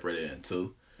wanted to separate it in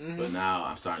two, but now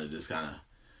I'm starting to just kind of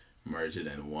merge it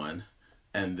in one,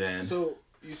 and then so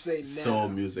you say now, soul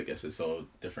music is a whole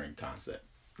different concept.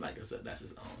 Like I said, that's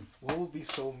his own. What would be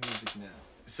soul music now?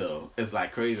 So it's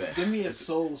like crazy. Give me a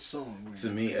soul song. Man. To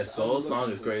me, a soul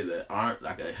song is crazy.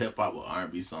 Like a hip hop or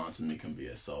R&B song to me can be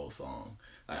a soul song.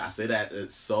 Like I say that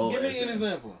it's soul. Give me an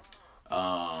example.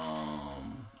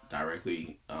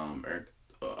 Directly,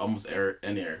 almost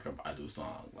any Erykah Badu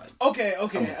song. Like okay. I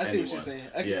see what you're saying.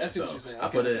 I see what you're saying. I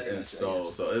put it in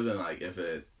soul. So even like if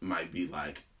it might be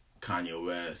like Kanye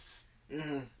West.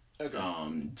 Okay.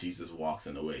 Jesus Walks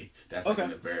in the Way. That's like in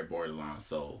a very borderline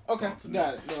soul song to me.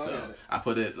 Got it. No, so I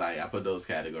put those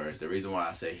categories. The reason why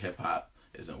I say hip hop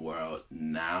is in the world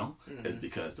now is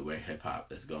because the way hip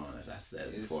hop is going, as I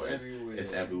said before,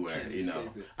 it's everywhere. You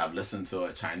know, I've listened to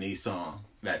a Chinese song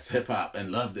that's hip hop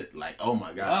and loved it. Like, oh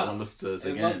my god, I want to listen to this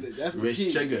again. That's Rich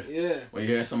Chigga. Yeah. When you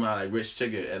hear somebody like Rich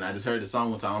Chigga, and I just heard the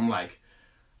song one time, I'm like,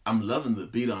 I'm loving the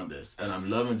beat on this, and I'm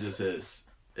loving just his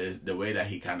the way that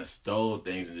he kind of stole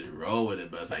things and just roll with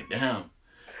it. But it's like, damn.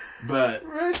 But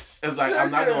it's like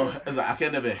I'm not gonna. It's like I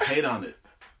can't even hate on it.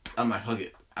 I'm like, fuck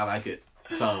it, I like it.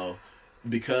 So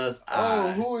because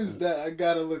who is that? I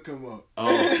gotta look him up. Oh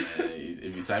man,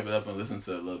 if you type it up and listen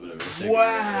to a little bit of Rich Chigga,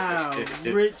 wow,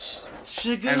 Rich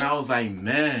Chigga. And I was like,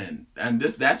 man, and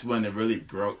that's when it really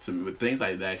broke to me. With things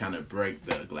like that, kind of break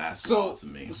the glass wall to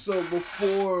me. So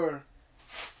before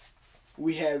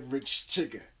we had Rich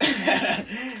Chigga,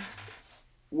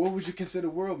 what would you consider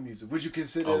world music? Would you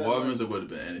consider world music would have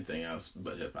been anything else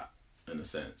but hip hop, in a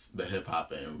sense, but hip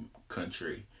hop and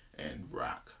country and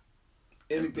rock.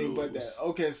 Anything but that.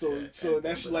 Okay, so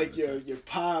that's like your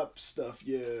pop stuff,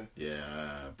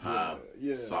 pop,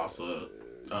 salsa,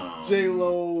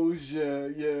 J-Lo's,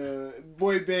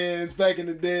 boy bands back in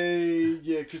the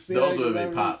day, Christina. Those would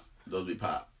be pop. Those would be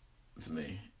pop to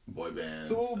me. Boy bands.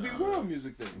 So what would be world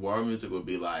music then? World music would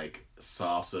be like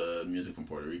salsa, music from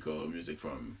Puerto Rico, music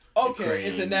from Ukraine,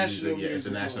 international music.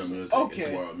 International music. Okay,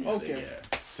 it's world music. Okay.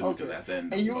 Yeah. So because that's the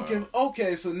end. And you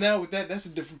can so now with that's a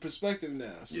different perspective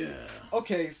now. See, yeah.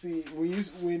 Okay, see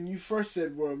when you first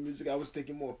said world music, I was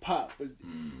thinking more pop, but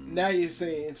now you're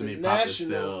saying international. To me, pop is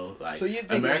still like, so you're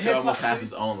thinking America almost has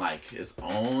its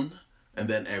own, and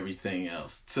then everything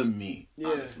else. To me,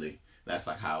 honestly. That's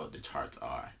like how the charts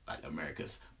are. Like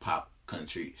America's pop,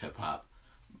 country, hip hop,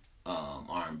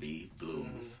 R&B,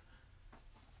 blues,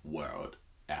 world,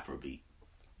 Afrobeat.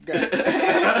 Got it.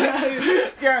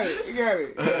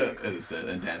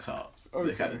 And dancehall.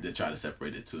 Okay. They try to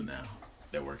separate the two now.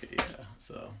 They're working,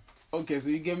 so. Okay, so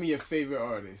you give me your favorite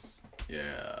artist.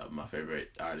 Yeah, my favorite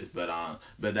artist. But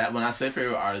that when I say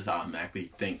favorite artist, I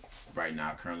automatically think right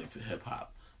now currently to hip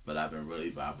hop. But I've been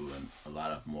really vibing a lot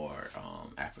of more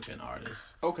African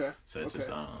artists. Okay. So it's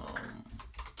just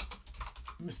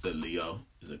Mr. Leo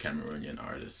is a Cameroonian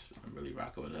artist. I'm really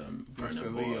rocking with him.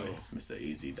 Burna Boy, Mr.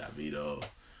 Easy, Davido.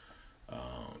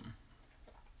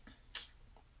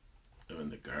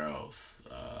 Even the girls.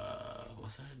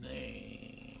 What's her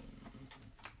name?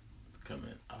 It's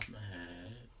coming off my head.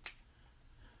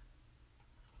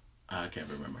 I can't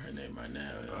remember her name right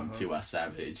now. Tiwa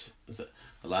Savage. It's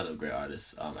a lot of great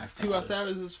artists. Tiwa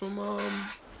Savage is from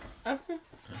Africa?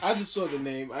 I just saw the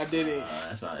name. I didn't.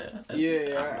 That's not it. I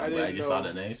didn't. I just saw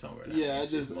the name somewhere. I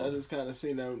just kind of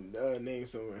seen that name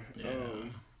somewhere.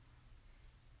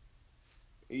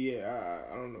 Yeah.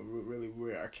 I don't know really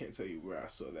where. I can't tell you where I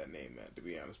saw that name at, to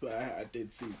be honest. But I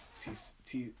did see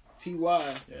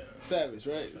T.Y. Savage,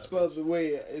 right? Savage. Spelled the way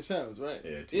it sounds, right?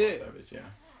 Yeah, T.Y. Savage. Yeah.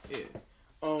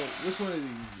 Which one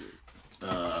is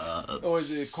it? Or is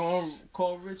it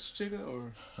called Rich Chigga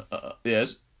or?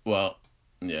 Yes. Well,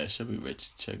 yeah, it should be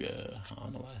Rich Chigga. I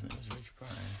don't know why his name is Rich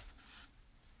Brian.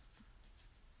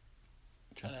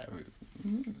 Try that.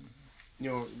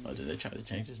 Did they try to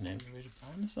change his name to Rich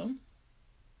Brian or something?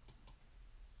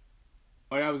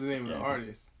 Oh, that was the name of the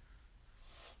artist.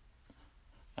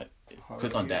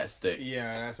 Click on that stick.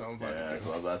 Yeah, that's what I'm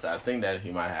about to say. I think that he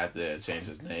might have to change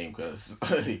his name because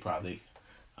he probably.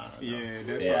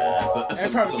 That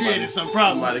probably created some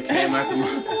problems. Somebody came after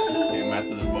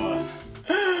the bar.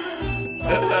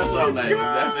 That's what I'm like. It's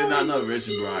definitely not no Rich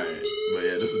Brian, but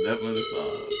yeah, this is definitely the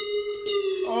song.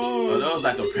 But that was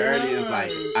like a parody. It's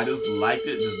like I just liked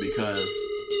it just because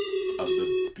of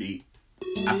the beat.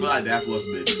 I feel like that's what's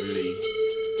been really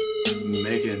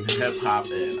making hip hop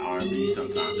and R&B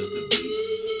sometimes, just the beat.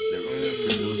 The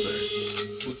producer.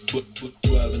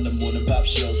 12 in the morning, pop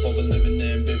shells for a living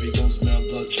and baby gon' smell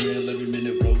blood trail every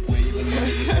minute roadway.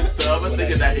 So I've been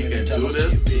thinking that he can do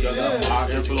this because of our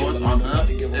influence on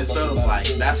him. It feels like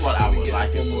that's what I would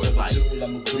like it for. It's like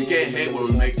we can't hate when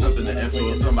we make something to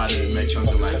influence somebody to make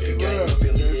something like it.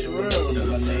 It's real.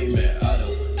 I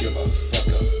don't give a fuck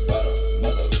about a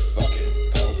motherfucking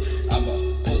pole. I'ma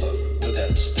pull up with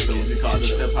that stick. So would you call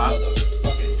this hip hop?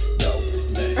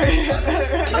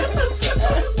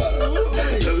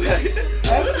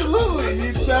 Absolutely,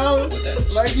 he sounds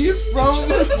like he's from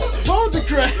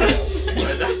Bouldercrest.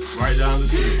 Right down the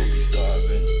street.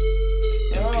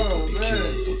 Oh man,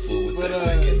 but I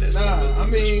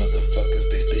mean, motherfuckers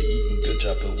they stay eating good,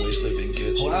 dropping waist, living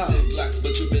good. Wow. Stick blocks,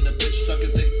 but you been a bitch, sucking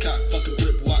thick cock, fucking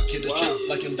grip, walk, hit a trip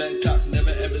like in Bangkok.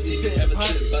 Never ever see me have a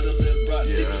trip, by the lip rod.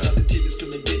 See me on the TV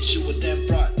screaming, bitch, you a damn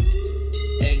fraud.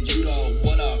 And you don't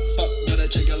wanna fuck with a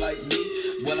chicken like me.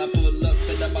 When I pull up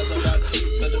in the Maserati,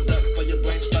 better duck for your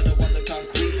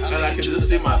can just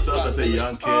see myself as a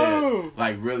young kid,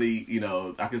 like really, you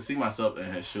know, I can see myself in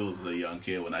his shoes as a young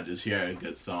kid when I just hear a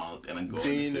good song and then go in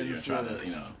the studio and try to,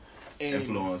 you know,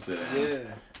 influence it.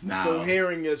 Yeah. Now, so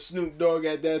hearing a Snoop Dogg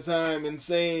at that time and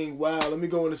saying, "Wow, let me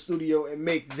go in the studio and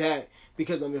make that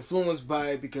because I'm influenced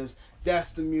by it because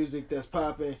that's the music that's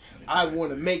popping. Exactly. I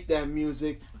want to make that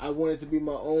music. I want it to be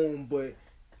my own, but."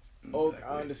 Exactly. Oh,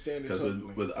 I understand it totally.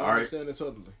 With art,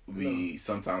 we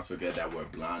sometimes forget that we're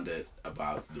blinded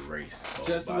about the race.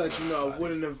 Just to let you know, I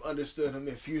wouldn't have understood him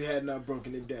if you had not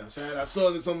broken it down. So had I saw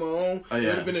this on my own, it would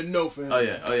have been a no for him. Oh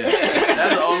yeah.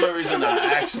 That's the only reason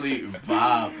I actually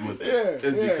vibe with it.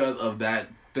 Is because of that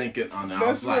thinking on it. I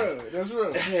was like, that's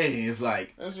real. Hey, it's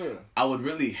like, that's real. I would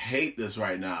really hate this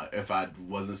right now if I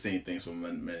wasn't seeing things from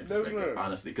many perspectives,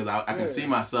 honestly. Because I can see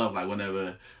myself, like,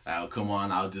 whenever I'll come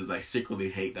on, I'll just, like, secretly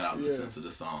hate that I'm listening to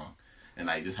the song. And,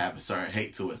 like, just have a certain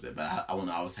hate towards it. But I want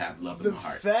to always have love in my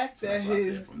heart. The fact that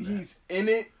he's in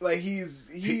it, like, he's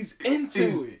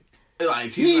into it.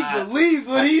 Like he believes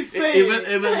what he's saying. Even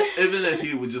if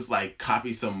he would just like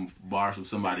copy some bars from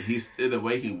somebody, the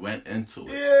way he went into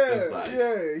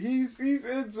it. He's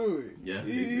into it. Yeah,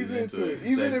 he's into it.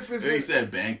 Even if it's he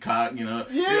said Bangkok, you know,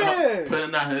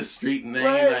 putting out his street name,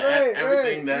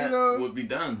 everything that would be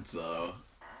done. So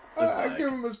I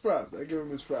give him his props.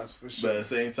 For sure. But at the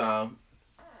same time,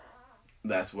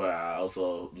 that's where I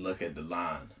also look at the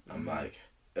line. I'm like,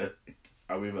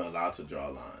 are we even allowed to draw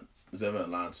a line? Is there even a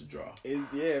line to draw?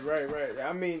 Right.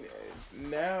 I mean,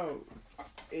 now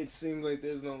it seems like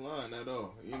there's no line at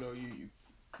all. You know,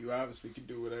 you obviously can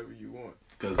do whatever you want.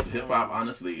 Because hip hop,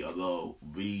 honestly, although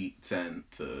we tend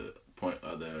to point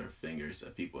other fingers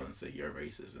at people and say you're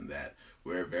racist and that,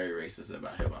 we're very racist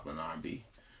about hip hop and R&B.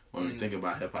 When we think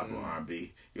about hip hop and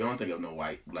R&B, you don't think of no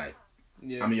white, black.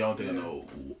 Yeah. I mean, you don't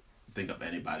think of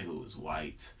anybody who is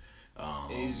white.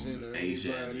 Asian,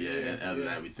 and other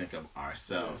that we think of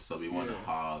ourselves, so we want to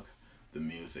hog the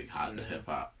music, hog the hip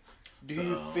hop. Do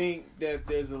you think that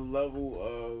there's a level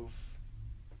of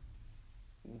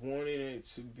wanting it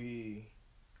to be,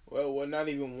 well, not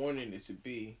even wanting it to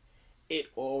be, it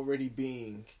already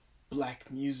being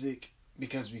black music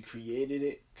because we created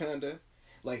it, kinda?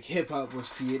 Like hip hop was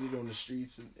created on the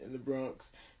streets in the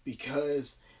Bronx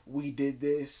because we did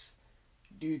this.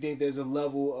 Do you think there's a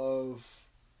level of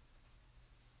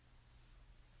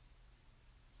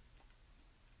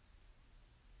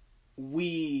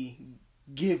we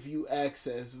give you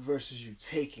access versus you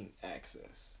taking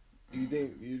access? You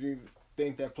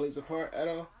think that plays a part at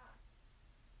all?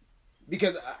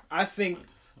 Because I think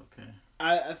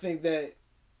I think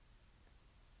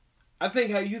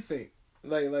how you think.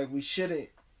 Like we shouldn't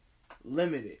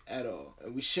limit it at all.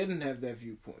 And we shouldn't have that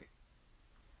viewpoint.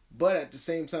 But at the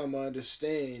same time, I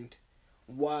understand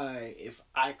why if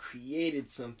I created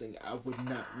something, I would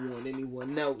not want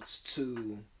anyone else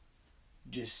to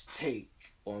just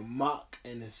take or mock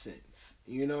in a sense.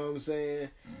 You know what I'm saying?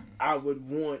 I would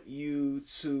want you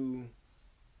to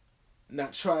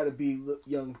not try to be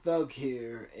Young Thug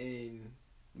here and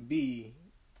be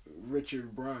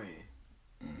Richard Bryan,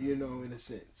 you know, in a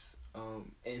sense.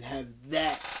 And have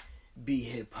that be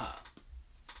hip hop.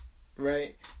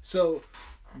 Right? So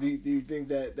do you think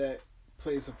that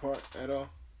plays a part at all?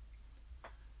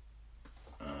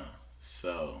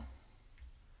 So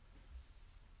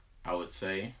I would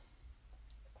say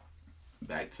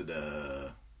back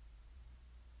to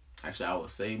I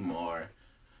would say more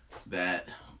that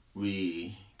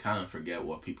we kind of forget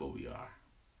what people we are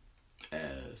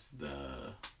as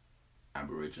the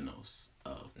aboriginals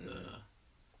of the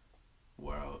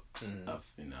world, of,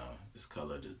 you know, this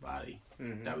color, this body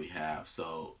that we have.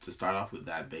 So to start off with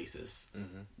that basis,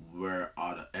 we're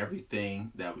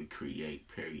everything that we create,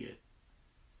 period,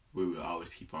 we will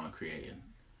always keep on creating.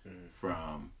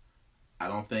 From, I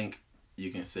don't think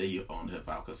you can say you own hip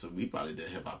hop because we probably did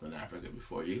hip hop in Africa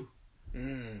before you.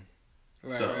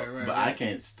 Right. I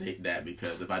can't state that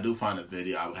because if I do find a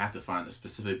video, I would have to find a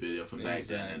specific video from back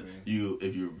then. And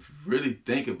if you really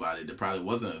think about it, there probably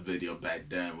wasn't a video back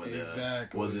then when there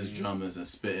was just drummers and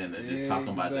spitting and just talking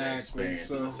about their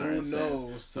experience in a certain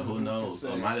sense. So who knows?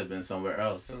 Or it might have been somewhere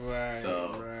else.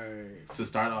 To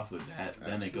start off with that,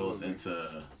 then it goes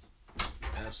into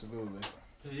absolutely.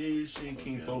 Hey,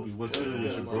 King Phobie, what's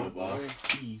good, bro? Boss?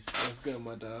 Peace. What's good,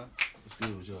 my dog? What's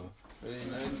good with y'all? It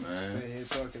ain't nice. Sitting here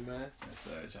talking, man. That's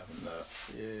chopping it up.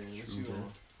 Yeah, what you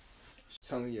on?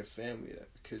 Telling your family that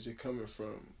because you're coming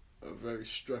from a very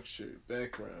structured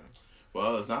background.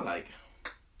 Well, it's not like,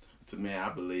 to me, I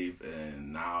believe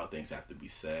in not all things have to be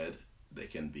said. They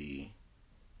can be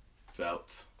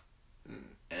felt.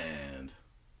 And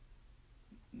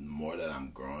more that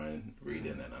I'm growing, reading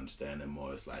getting and understanding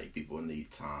more. It's like people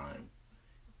need time.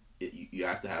 You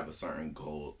have to have a certain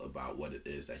goal about what it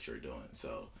is that you're doing.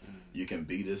 So you can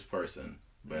be this person,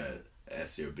 but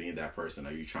as you're being that person,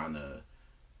 are you trying to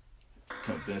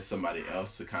convince somebody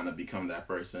else to kind of become that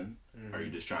person? Or are you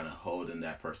just trying to hold in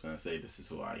that person and say, this is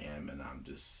who I am, and I'm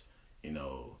just,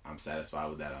 I'm satisfied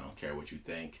with that. I don't care what you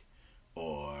think.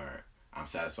 Or I'm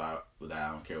satisfied with that.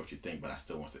 I don't care what you think, but I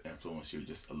still want to influence you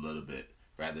just a little bit,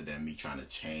 rather than me trying to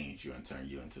change you and turn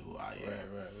you into who I am.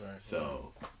 Right.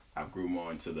 So I grew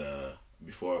more into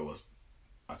before it was,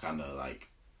 I kind of like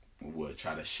would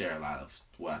try to share a lot of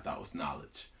what I thought was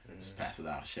knowledge. Just pass it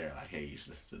out, share, like, hey, you should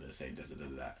listen to this, hey, this,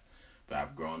 that. But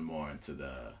I've grown more into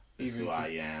this who I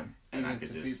am. And I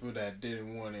could just, people that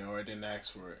didn't want it or didn't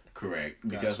ask for it. Correct.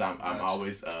 Because I'm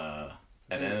always, at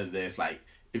the end of the day, it's like,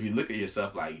 if you look at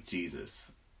yourself like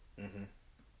Jesus,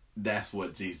 that's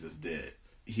what Jesus did.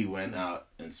 He went out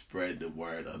and spread the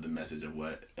word of the message of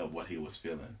what he was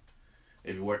feeling.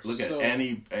 If you look at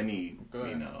any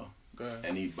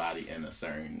anybody in a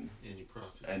certain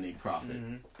any prophet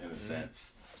in a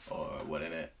sense, or what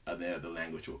any other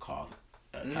language would call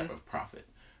a type of prophet,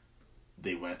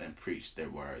 they went and preached their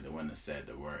word. They went and said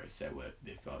the word, said what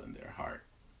they felt in their heart,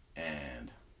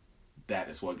 and that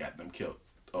is what got them killed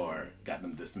or got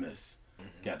them dismissed,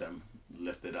 got them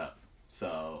lifted up.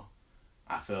 So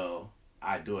I feel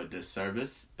I do a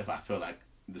disservice if I feel like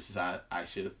this is how I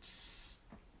should, this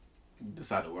is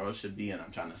how the world should be, and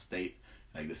I'm trying to state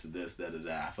like this is this, that.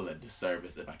 I feel a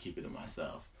disservice if I keep it to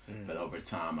myself. But over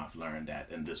time, I've learned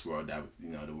that in this world, that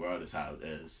the world is how it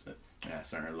is. It has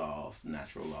certain laws,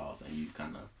 natural laws, and you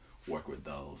kind of work with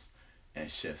those, and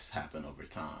shifts happen over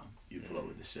time. You flow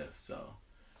with the shift. So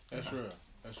that's real.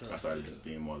 That's real. I started just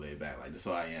being more laid back. Like, this is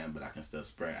who I am, but I can still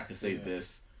spread. I can say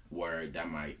this word that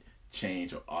might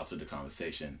change or alter the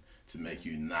conversation to make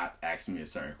you not ask me a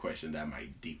certain question that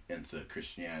might deep into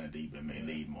Christianity, but may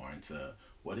lead more into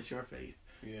what is your faith,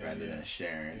 rather than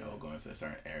sharing or going to a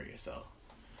certain area. So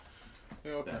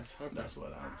that's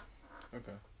what I'm.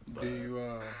 Okay. But,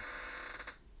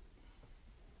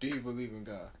 do you believe in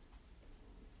God?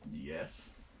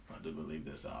 Yes, I do believe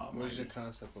this. What is your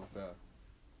concept of God?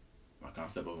 My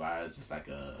concept of God is just like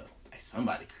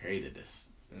somebody created this.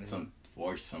 Some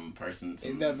force, some person.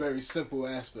 In that very simple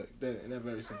aspect. In that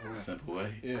very simple way. Simple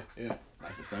way. Yeah.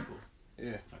 Life is simple. Yeah.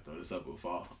 If I throw this up, it'll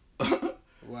fall.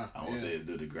 Wow. I won't say it's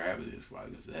due to gravity. It's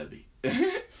probably because it's heavy.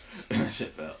 And that shit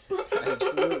fell.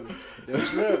 Absolutely.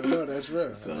 That's real. No, that's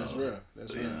real. So, that's real.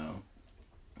 That's real.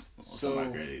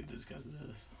 Somebody created this because of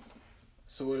this.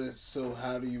 So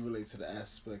how do you relate to the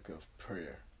aspect of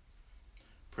prayer?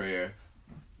 Prayer,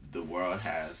 the world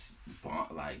has,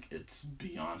 like, it's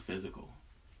beyond physical.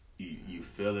 You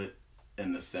feel it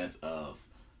in the sense of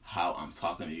how I'm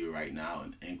talking to you right now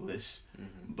in English,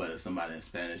 but if somebody in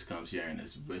Spanish comes here and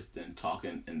is written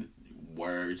talking in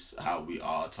words how we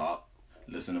all talk,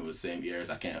 listening with the same ears,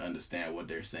 I can't understand what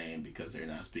they're saying because they're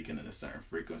not speaking at a certain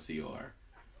frequency or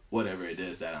whatever it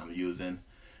is that I'm using.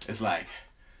 It's like,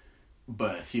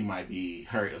 but he might be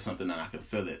hurt or something, and I can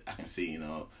feel it. I can see,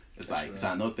 It's like, right. So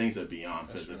I know things are beyond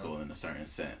physical in a certain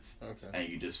sense. Okay. And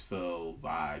you just feel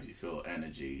vibes, you feel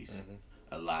energies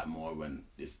a lot more when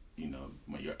it's,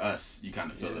 when you're us, you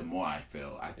kind of feel it more, I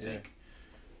think.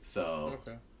 So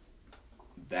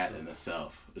that in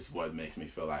itself is what makes me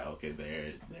feel like, okay,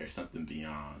 there's something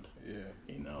beyond,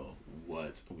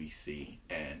 what we see.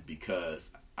 And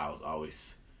because I was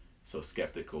always so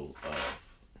skeptical of,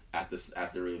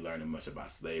 after really learning much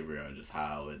about slavery or just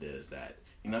how it is that,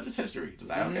 just history. Just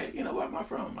like, okay, where am I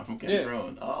from? I'm from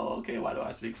Cameroon. Yeah. Oh, okay, why do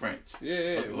I speak French?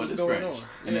 Okay, what is French?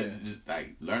 And then just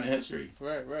like learning history.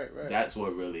 Right. That's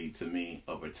what really, to me,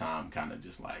 over time, kind of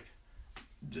just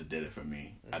did it for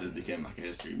me. I just became like a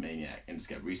history maniac and just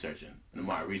kept researching. And the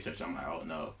more I research, I'm like, oh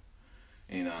no.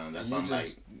 That's why I'm like...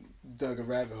 dug a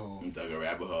rabbit hole.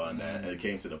 And then it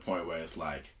came to the point where it's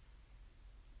like,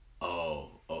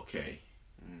 oh, okay.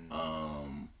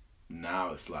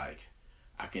 Now it's like,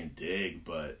 I can dig,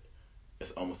 but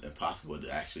it's almost impossible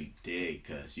to actually dig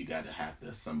because you got to have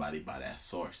somebody by that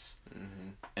source.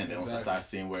 And then once I start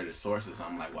seeing where the source is,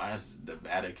 I'm like, why does the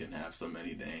Vatican have so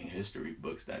many dang history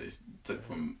books that is took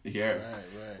from here?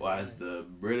 Why does the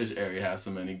British area have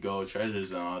so many gold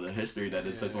treasures and all the history that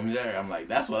it took from there? I'm like,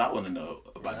 that's what I want to know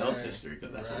about those history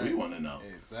because that's what we want to know.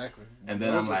 Exactly. And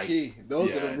then those I'm like, key.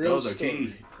 Those are the real those are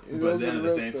key. But then at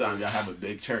the same time, y'all have a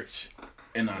big church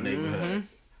in our neighborhood.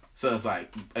 So it's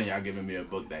like, and y'all giving me a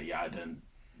book that y'all done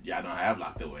y'all don't have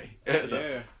Locked Away.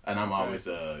 So, and I'm always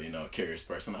a curious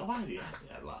person. Like, why do you have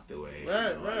that Locked Away?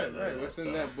 Right. What's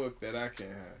in that book that I can't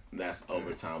have? That's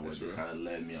over time what just kind of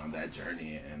led me on that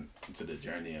journey and into the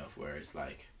journey of where it's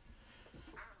like,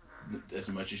 as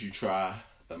much as you try,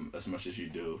 as much as you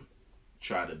do,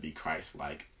 try to be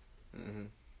Christ-like. Mm-hmm.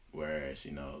 Whereas,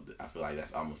 I feel like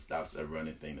that's a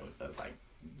running thing that's like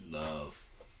love,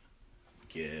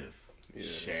 give,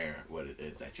 share what it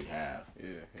is that you have.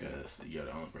 Because you're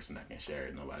the only person that can share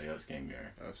it. Nobody else can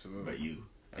share. Absolutely. But you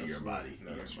and your body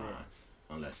and your mind.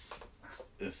 Unless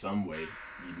in some way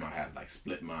you might have like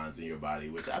split minds in your body,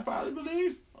 which I probably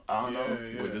believe. I don't know.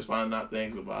 We're just finding out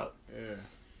things about.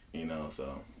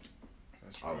 So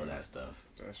that's all of that stuff.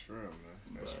 That's real, man.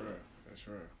 That's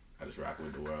real. I just rock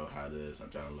with the world how it is. I'm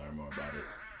trying to learn more about it.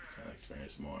 Trying to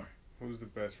experience more. Who's the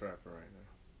best rapper right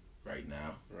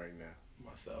now? Right now.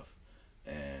 Myself.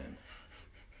 And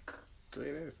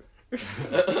great answer. I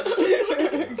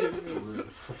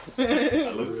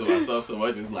listen to myself so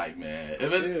much. It's like, man,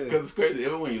 because it's crazy.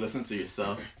 Even when you listen to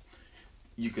yourself,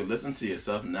 you can listen to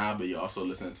yourself now, but you also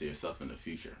listen to yourself in the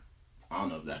future. I don't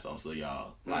know if that's also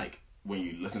y'all. Like when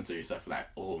you listen to yourself, like,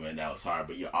 oh man, that was hard,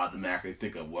 but you automatically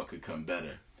think of what could come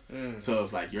better. So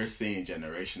it's like you're seeing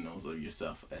generationals of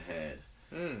yourself ahead.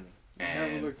 And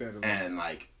never looked at it. And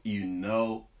like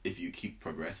if you keep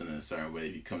progressing in a certain way,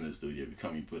 if you come to the studio,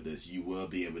 you put this, you will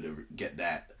be able to get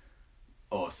that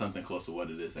or something close to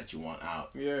what it is that you want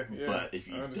out. Yeah. But if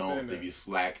you don't, if you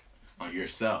slack on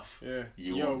yourself,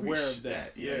 you won't reach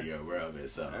that. You're aware of it.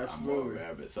 So absolutely. I'm more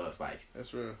aware of it. So it's like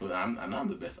that's real. But I'm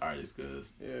the best artist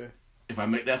because if I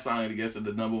make that song and it gets to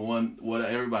the number one, what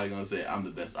everybody gonna say? I'm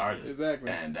the best artist. Exactly.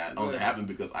 And that only happened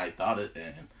because I thought it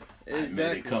and I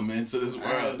made it come into this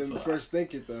world. I didn't first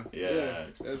think it though. Yeah,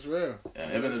 that's real.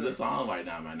 Even if this song right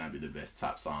now might not be the best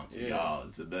top song to y'all,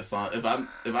 it's the best song. If I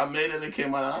made it and it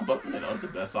came out and I'm bumping it, it's the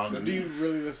best song to me. Do you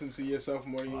really listen to yourself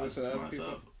more than you listen to other myself?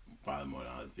 People? Probably more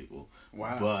than other people.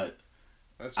 Wow. But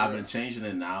I've been changing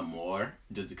it now more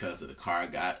just because of the car I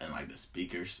got and like the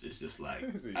speakers. It's just like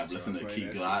I've listened to Key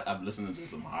Glock. I've listened to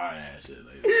some hard ass shit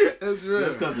lately. That's real.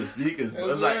 Just because the speakers.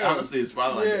 It's like honestly, it's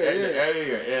probably like the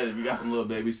area. If you got some little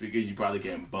baby speakers, you probably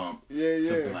can bump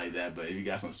something like that. But if you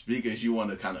got some speakers, you want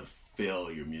to kind of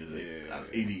feel your music.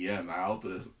 Like EDM. I'll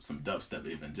put some dubstep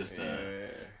even just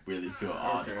to really feel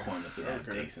all the corners of that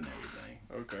bass and everything.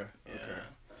 Okay.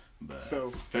 But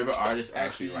favorite artist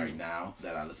actually right now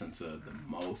that I listen to the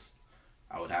most,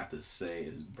 I would have to say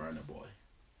is Burna Boy.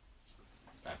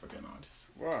 African artist.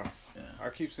 Wow. Yeah. I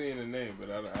keep seeing the name, but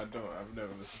I don't. I've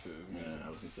never listened to his music. Yeah,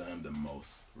 I listened to him the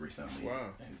most recently. Wow.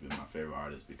 And he's been my favorite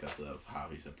artist because of how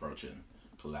he's approaching,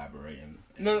 collaborating,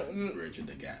 and bridging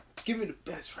the gap. Give me the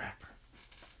best rapper.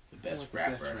 The best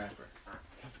rapper.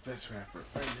 What's the best rapper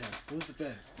right now? Who's the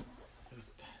best? Who's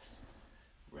the best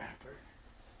rapper?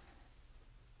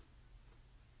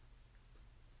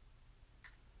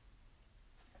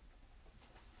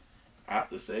 I have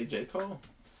to say J. Cole.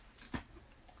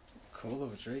 Cole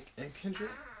over Drake and Kendrick?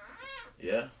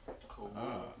 Yeah. Cole.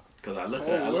 Because I look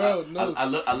at when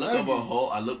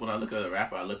I look at a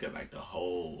rapper, I look at like the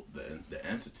whole the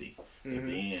entity, the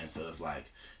being. So it's like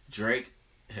Drake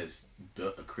has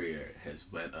built a career, has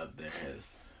went up there,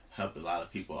 has helped a lot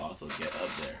of people also get up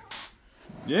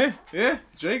there. Yeah.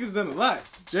 Drake has done a lot.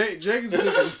 Drake has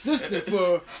been consistent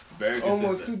for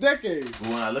almost 2 decades. But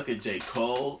when I look at J.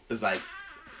 Cole, it's like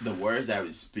the words that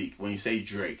we speak. When you say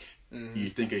Drake, you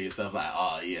think of yourself like,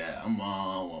 oh yeah, I'm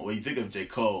on. When you think of J.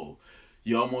 Cole,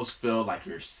 you almost feel like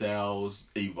your cells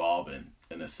evolving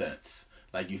in a sense.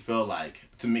 Like you feel like,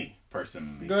 to me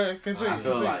personally, go ahead, continue. I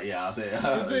feel like, I'll say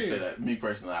that. Me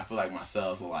personally, I feel like my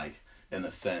cells are like, in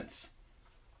a sense,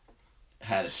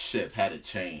 had a shift, had a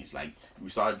change. Like we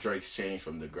saw Drake's change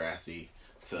from Degrassi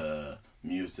to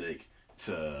music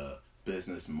to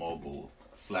business mogul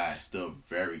 / still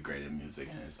very great in music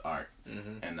and his art,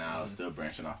 and now still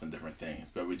branching off in different things.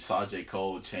 But we saw J.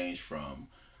 Cole change from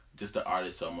just the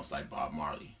artist almost like Bob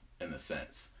Marley in a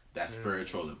sense. That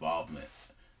spiritual evolvement,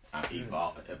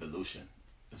 evolution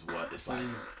is what it's like.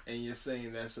 And you're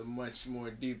saying that's a much more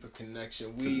deeper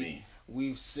connection. To me.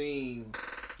 We've seen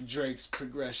Drake's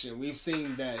progression. We've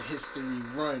seen that history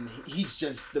run. He's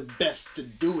just the best to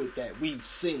do it that we've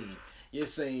seen. You're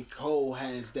saying Cole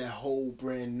has that whole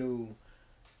brand new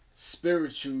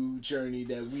spiritual journey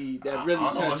that really touches and shares. I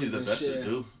don't know what he's the best to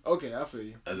do. Okay, I feel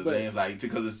you. As the thing is like,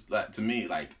 because it's like, to me,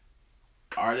 like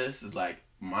artists is like,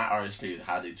 my artistry is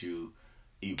how did you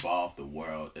evolve the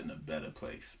world in a better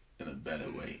place, in a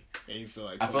better way. And you feel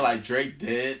like I feel like Drake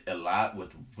did a lot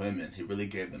with women. He really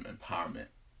gave them empowerment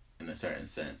in a certain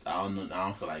sense. I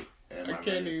don't feel like. I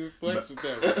can't even flex with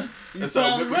that. You're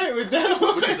so, right with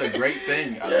that. Which is a great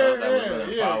thing. I love that we're going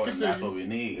to empower, and that's what we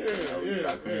need. We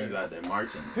got queens out there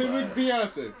marching. Him and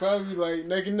Beyonce, probably like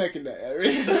neck and neck in that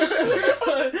area. Him,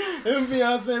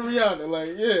 Beyonce, and Rihanna,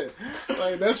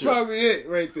 like that's true. Probably it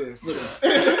right there for them.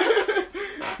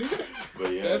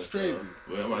 But yeah, that's crazy.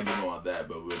 Well, I'm not getting on that,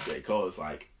 but with J. Cole, it's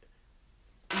like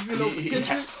even over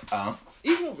Kendrick.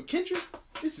 Even over Kendrick,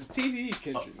 this is TDE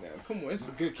Kendrick now. Come on, this is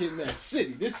a good kid in that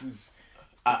city. This is.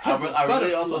 I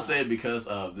really also say because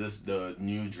of the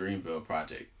new Dreamville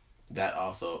project. That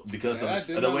also because of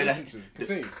the way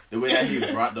that he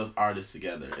brought those artists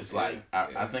together. It's like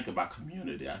I think about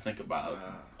community. I think about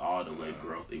all the way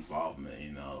growth, evolvement.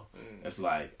 You know, it's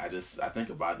like I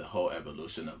think about the whole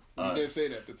evolution of us. You didn't say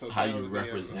that. How you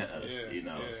represent us. You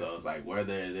know, so it's like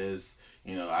whether it is.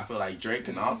 You know, I feel like Drake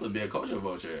can also be a culture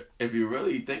vulture. If you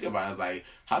really think about it, it's like,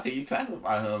 how can you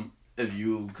classify him if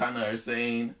you kind of are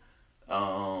saying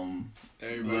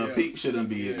Lil Peep shouldn't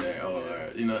be in there,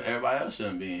 or you know, everybody else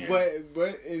shouldn't be in here.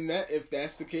 But in that, if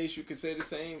that's the case, you could say the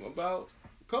same about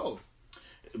Cole.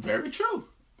 Very true.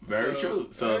 Very true.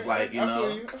 So it's like, you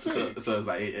know, so it's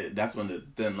like that's when the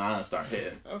thin lines start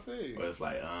hitting. I feel you. But it's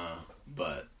like,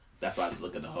 but. That's why I just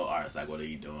look at the whole art. It's like, what are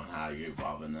you doing? How are you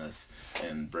evolving us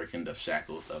and breaking the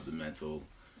shackles of the mental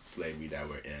slavery that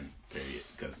we're in? Period.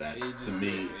 Because that's to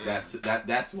me,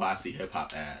 that's why I see hip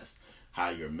hop as how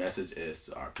your message is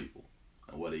to our people.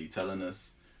 And what are you telling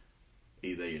us?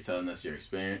 Either you're telling us your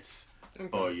experience,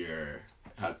 or you're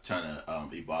trying to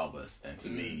evolve us. And to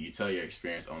me, you tell your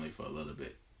experience only for a little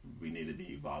bit. We need to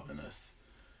be evolving us.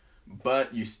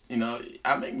 But you know,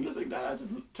 I make music that I just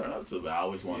turn up to, but I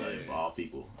always want to involve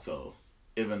people. So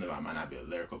even if I might not be a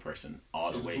lyrical person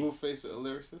all the way, is Blueface a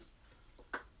lyricist?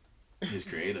 He's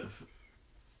creative.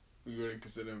 We wouldn't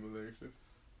consider him a lyricist.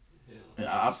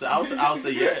 Yeah. I'll say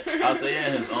yeah. I'll say yeah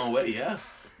in his own way, yeah.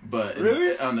 But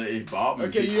really on the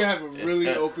involvement. Okay, you have a really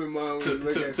open mind.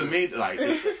 To me, like to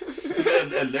me,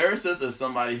 a lyricist is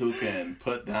somebody who can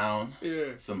put down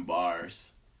some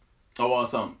bars,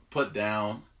 put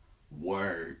down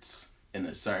words in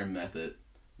a certain method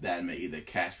that may either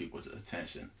catch people's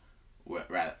attention,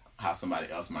 rather how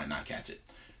somebody else might not catch it.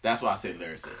 That's why I say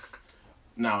lyricist.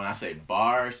 Now, when I say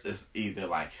bars, it's either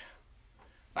like,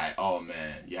 oh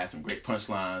man, you had some great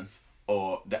punchlines,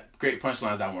 or great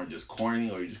punchlines that weren't just corny,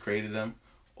 or you just created them,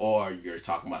 or you're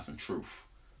talking about some truth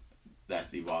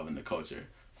that's evolving the culture.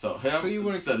 So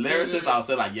lyricist, I'll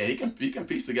say like, yeah, he can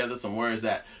piece together some words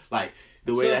that like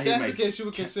the way that he that's the case, you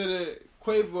would consider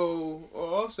Quavo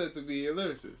or Offset to be a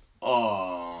lyricist?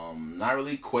 Not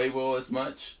really Quavo as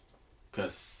much,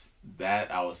 cause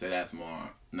that I would say that's more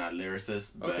not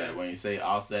lyricist. But when you say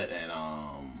Offset and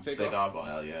Takeoff, oh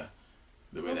hell yeah,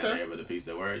 the way that they're able to piece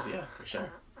their words, yeah, for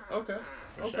sure. Okay.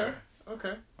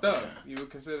 Okay. Thug, you would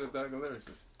consider Thug a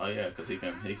lyricist? Oh yeah, cause he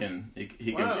can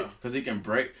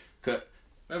break.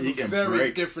 He can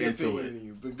break into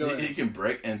it. He can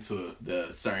break into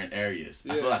the certain areas.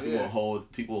 I feel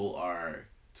like people are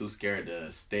too scared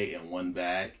to stay in one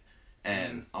bag,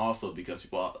 and also because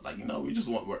people like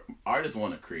artists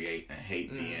want to create and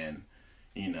hate being,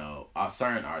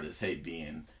 certain artists hate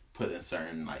being put in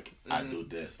certain I do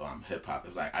this or I'm hip hop.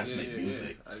 It's like I just make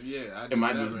music. It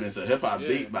might just be a hip hop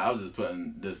beat, but I was just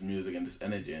putting this music and this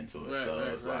energy into it.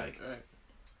 It's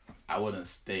I wouldn't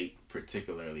state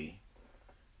particularly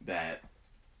that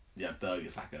Young Thug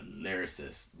is like a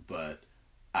lyricist, but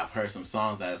I've heard some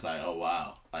songs that it's like, oh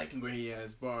wow, like where he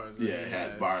has bars. Yeah, he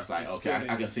has bars. Like okay,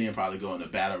 I can see him probably go into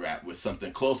battle rap with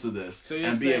something close to this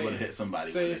and be able to hit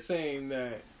somebody. So you're saying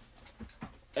that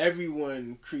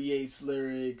everyone creates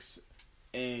lyrics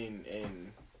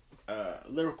and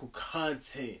lyrical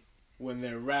content when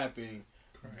they're rapping,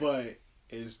 correct, but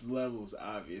it's levels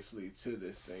obviously to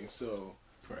this thing. So.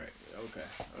 Correct.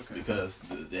 Okay. Because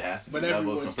there has to be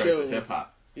levels compared to hip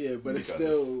hop. Yeah, but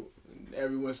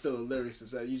everyone's still a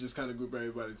lyricist. You just kind of group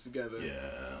everybody together. Yeah.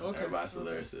 Okay. Everybody's a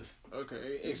lyricist.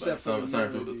 Okay. Except for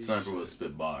some people will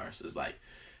spit bars. It's like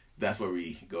that's where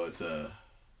we go to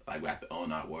we have to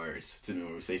own our words. To me,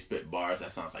 when we say spit bars,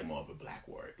 that sounds like more of a black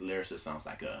word. Lyricist sounds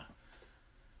like a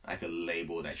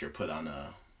label that you're put on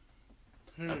a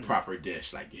proper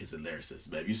dish, like he's a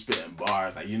lyricist. But if you spitting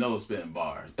bars, spitting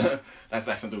bars. That's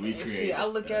like something we create. See, I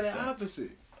look at it opposite.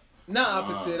 Not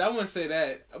opposite, I wouldn't say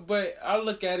that. But I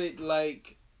look at it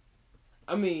like,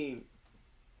 I'm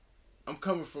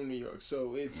coming from New York,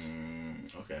 so it's...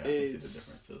 okay, I can see the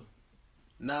difference too.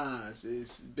 Nas,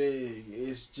 it's Big,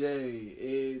 it's Jay,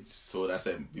 it's... So would I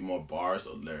say be more bars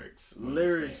or lyrics?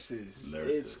 Lyricist.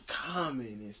 It's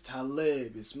Common, it's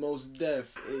Talib, it's Mos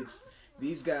Def, it's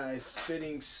these guys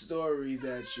spitting stories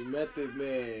at you, Method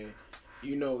Man.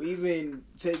 You know, even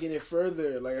taking it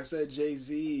further, like I said,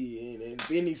 Jay-Z and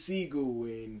Benny Siegel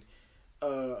and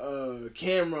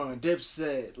Cameron,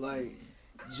 Dipset, like,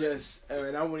 just,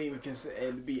 and I wouldn't even consider,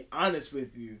 and to be honest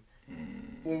with you,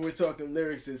 when we're talking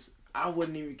lyricists, I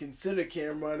wouldn't even consider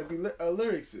Cameron to be a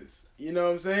lyricist. You know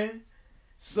what I'm saying?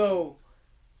 So,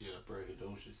 yeah,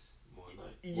 braggadocious, more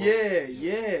like.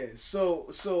 Yeah. So,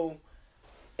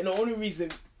 and the only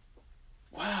reason,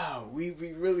 wow, we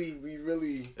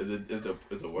really. Is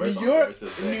the word New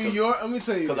York. Let me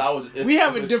tell you, we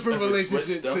have a different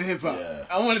relationship to hip hop. Yeah,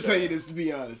 I want to tell you this, to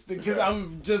be honest, because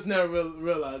I'm just now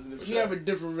realizing this. We have a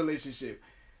different relationship.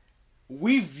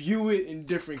 We view it in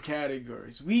different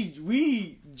categories.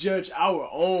 We judge our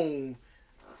own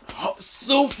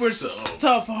super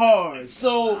tough hard.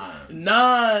 So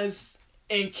Nas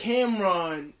and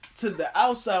Cameron to the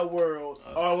outside world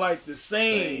are like the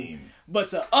same. But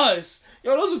to us,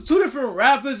 those are two different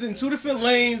rappers in two different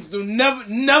lanes. Do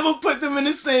never put them in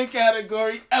the same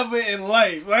category ever in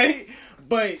life, right?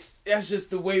 But that's just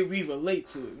the way we relate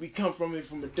to it. We come from it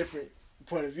from a different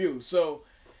point of view. So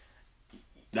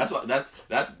that's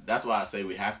why I say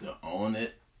we have to own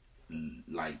it,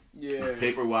 like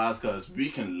paper wise, because we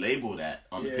can label that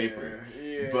on the paper.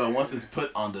 Yeah. But once it's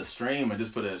put on the stream and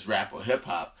just put it as rap or hip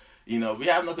hop, we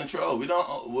have no control. We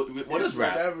don't. What is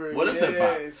rap? Whatever. What is hip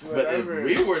hop? But if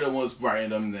we were the ones writing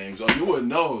them names, you would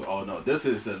know. Oh no, this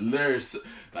is a lyric.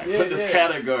 Put this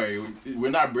category. We're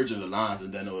not bridging the lines,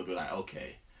 and then it would be like,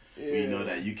 okay, we know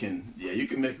that you can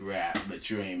make rap, but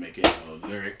you ain't making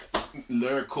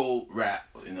lyrical rap,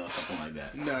 something like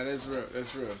that. No, that's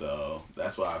real. So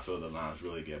that's why I feel the lines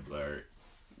really get blurred.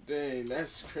 Dang,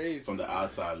 that's crazy. From the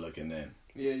outside looking in.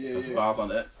 Yeah. Because if I was on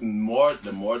the more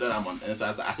that I'm on the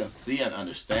inside, I can see and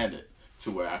understand it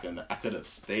to where I could have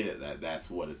stated that that's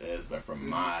what it is, but from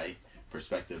my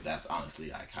perspective, that's honestly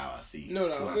like how I see. No,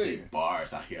 when I say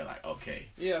bars, I hear like, okay,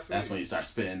 that's when you start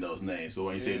spitting those names. But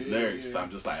when you say lyrics,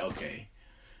 I'm just like, okay,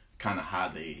 kind of how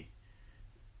they.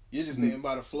 You're just thinking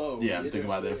about the flow. Yeah, I'm thinking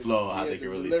about their flow, how they can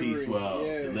really piece well,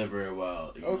 deliver it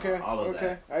well. All of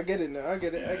that. I get it now. I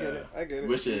get it.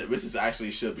 Which is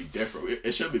actually should be different.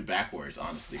 It should be backwards,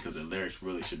 honestly, because the lyrics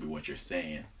really should be what you're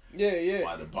saying. Yeah.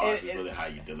 While the bars is really how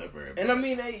you deliver it. And I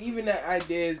mean, even that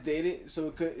idea is dated, so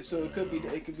it could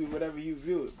be whatever you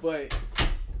view it. But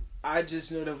I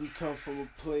just know that we come from a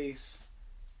place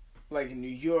like in New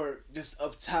York, just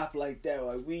up top like that.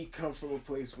 Like we come from a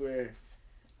place where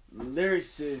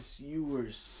lyricists, you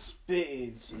were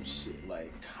spitting some shit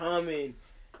like Common.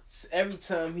 Every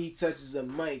time he touches a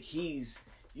mic,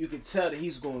 you can tell that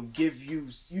he's gonna give you,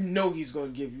 he's gonna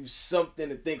give you something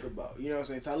to think about. You know what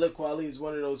I'm saying? Talib Kweli is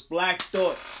one of those. Black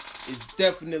Thought is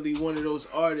definitely one of those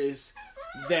artists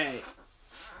that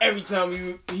every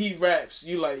time he raps,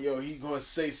 you like, he's gonna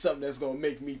say something that's gonna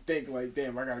make me think like,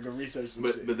 damn, I gotta go research some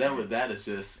shit. But then with that, it's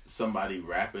just somebody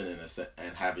rapping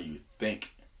and having you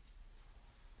think.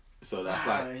 So that's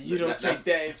like you don't take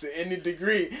that into any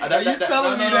degree. You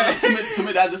telling me that? To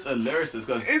me, that's just a lyricist.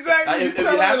 Cause exactly. If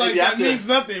that means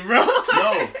nothing, bro.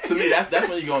 No, to me, that's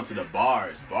when you go into the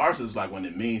bars. Bars is like when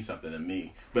it means something to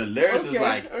me. But lyrics is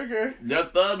like their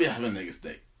thug be having niggas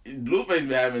think. Blueface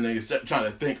be having niggas trying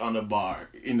to think on the bar.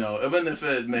 Even if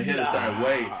it may hit a certain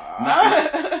way.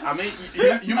 I mean,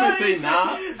 you may say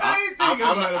nah.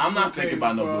 I'm not thinking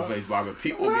about no Blueface bar, but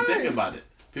people be thinking about it.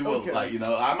 People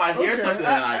I might hear something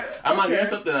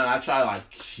and I try to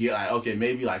like hear like, okay,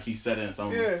 maybe like he said it in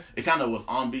some. Yeah. It kind of was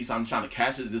on beat, so I'm trying to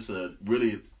catch it just to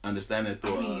really understand it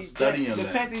through studying. The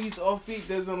fact that he's off beat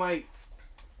doesn't like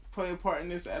play a part in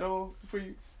this at all for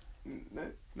you.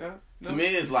 No. To me,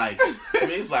 it's like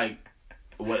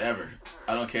whatever.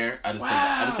 I don't care. I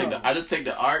just take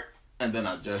the art and then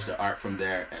I judge the art from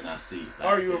there and I see. Like,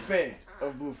 are you a fan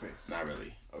of Blueface? Not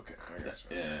really. Okay, I got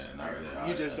you. Yeah, not really.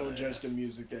 You just don't judge the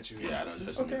music that you hear. Yeah, I don't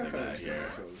judge the music that I hear.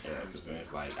 Because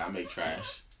it's like I make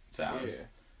trash sounds.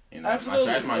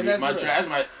 Absolutely.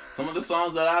 Some of the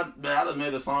songs that I just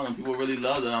made a song and people really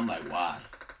loved it. I'm like, why?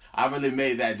 I really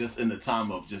made that just in the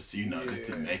time of just just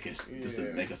to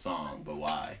make a song, but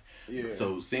why? Yeah.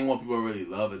 So seeing what people really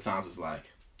love at times is like,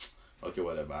 okay,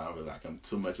 whatever. I don't really like him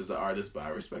too much as an artist, but I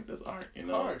respect his art.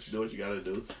 Do what you gotta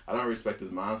do. I don't respect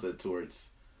his mindset towards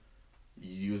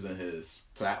using his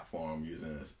platform,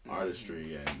 using his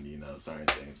artistry, and certain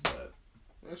things. But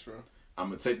that's true. I'm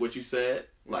gonna take what you said,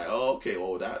 like, oh, okay,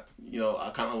 well that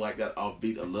I kind of like that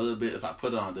offbeat a little bit. If I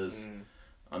put it on this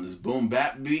boom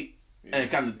bap beat and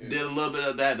kind of did a little bit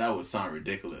of that, that would sound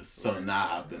ridiculous. So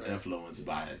now I've been influenced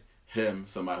by him,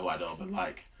 somebody who I don't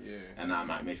like, and I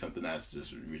might make something that's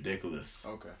just ridiculous.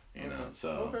 Okay.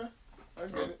 So. Okay. I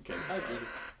get it. I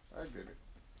get it.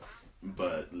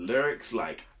 But lyrics,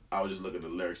 like, I was just looking at the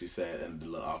lyrics he said and the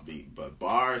little offbeat. But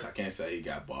bars, I can't say he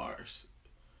got bars.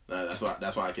 That's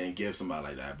why I can't give somebody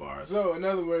like that bars. So in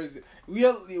other words,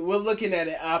 we're looking at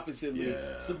it oppositely.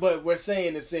 Yeah. So, but we're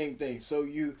saying the same thing. So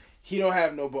he don't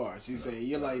have no bars. You saying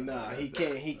you're like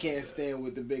he can't stand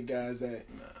with the big guys that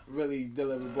really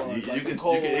deliver bars like the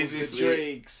Coles, the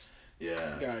Drakes.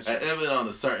 Yeah. Gotcha. And even on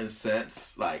a certain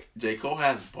sense, like J. Cole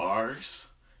has bars,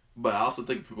 but I also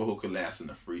think of people who could last in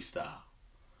a freestyle.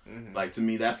 Mm-hmm. Like, to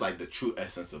me, that's like the true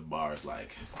essence of bars.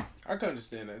 Like, I can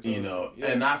understand that too. You know,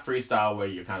 and not freestyle where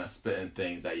you're kind of spitting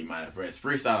things that you might have read. It's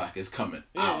freestyle like it's coming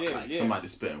out. Somebody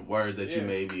spitting words at you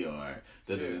maybe, or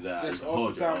Just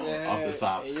off the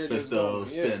top, but still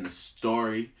spitting the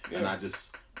story and not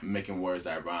just making words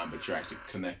that rhyme, but you're actually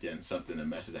connecting something, a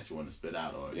message that you want to spit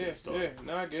out, or a story. Yeah,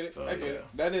 no, I get it. So, I get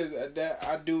it. That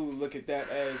I do look at that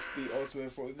as the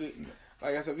ultimate form.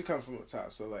 Like I said, we come from the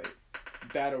top, so like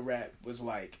battle rap was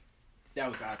like that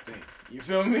was our thing. You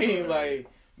feel me? Like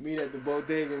meet at the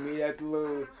bodega, meet at the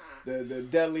little the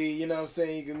deli. You know what I'm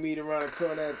saying? You can meet around the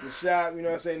corner at the shop. You know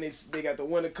what I'm saying? They got the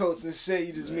winter coats and shit.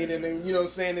 You just meet in them. You know what I'm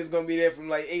saying? It's gonna be there from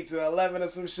like 8 to 11 or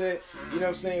some shit. You know what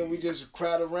I'm saying? We just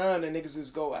crowd around and niggas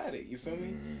just go at it. You feel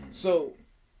me? So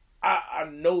I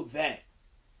know that.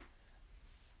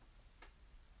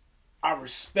 I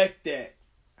respect that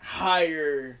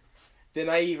higher than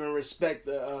I even respect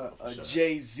a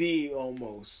Jay-Z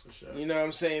almost. Sure. You know what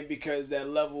I'm saying? Because that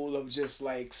level of just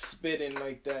like spitting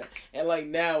like that. And like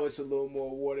now it's a little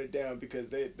more watered down because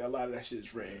a lot of that shit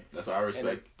is written. That's why I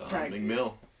respect Meek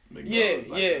Mill.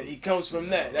 He comes from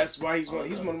that. That's why he's one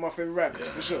of my favorite rappers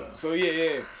for sure. So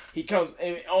he comes,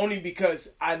 and only because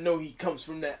I know he comes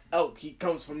from that elk. He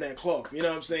comes from that cloth. You know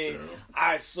what I'm saying?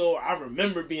 Sure. I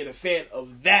remember being a fan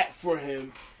of that for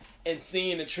him, and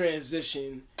seeing the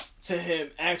transition to him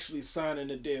actually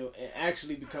signing a deal and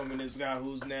actually becoming this guy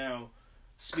who's now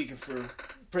speaking for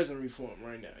prison reform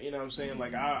right now. You know what I'm saying?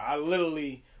 Like I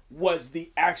literally was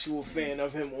the actual fan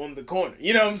of him on the corner.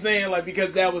 You know what I'm saying? Like,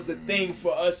 because that was the thing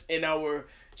for us in our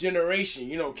generation.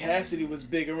 You know, Cassidy was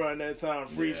big around that time,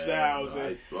 freestyles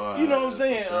and you know what I'm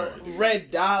saying? Sure. Red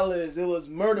Dollars, it was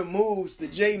Murder Moves, the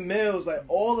J Mills, like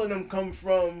all of them come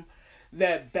from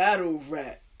that battle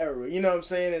rap era, you know what I'm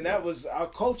saying? And that was our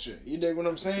culture. You dig what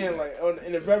I'm saying? Like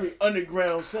in a very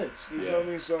underground sense. You feel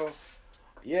me? So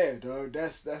yeah, dog,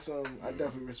 that's I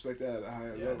definitely respect that at a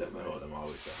higher level. Yeah, definitely hold them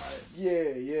always the highest.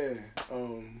 Yeah.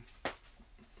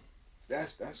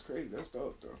 That's crazy. That's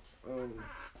dope though.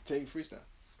 Taking freestyle.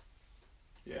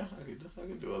 Yeah, I can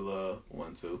do a little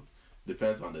 1-2.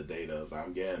 Depends on the day though. So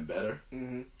I'm getting better.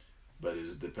 Mm-hmm. But it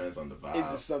just depends on the vibe. Is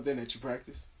this something that you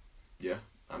practice? Yeah.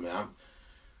 I mean,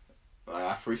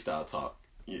 I freestyle talk.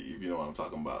 You know what I'm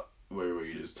talking about. Where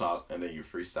you just talk and then you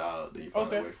freestyle, then you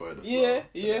find a way for it to flow.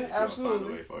 Yeah, absolutely. Find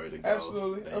a way for it to go.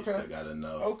 Absolutely. Then you still gotta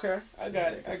know. Okay, I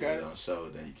got it. If you don't show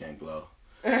it, then you can't glow.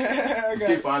 Just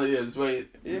keep finding it. Just wait.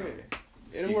 Yeah,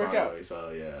 it'll work out.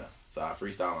 So yeah, so I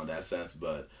freestyle in that sense,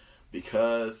 but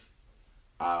because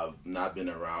I've not been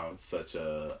around such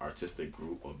a artistic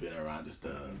group or been around just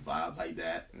a vibe like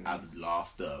that, I've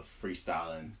lost the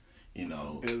freestyling. You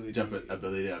know,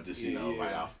 ability of just,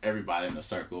 right off everybody in a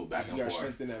circle back and forth. You gotta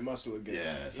strengthen that muscle again.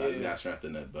 Yeah, so I just gotta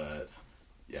strengthen it, but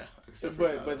yeah.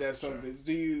 But that's something.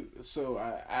 Sure. So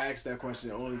I asked that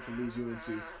question only to lead you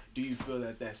into, do you feel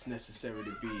that that's necessary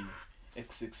to be a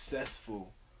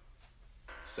successful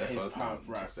hip-hop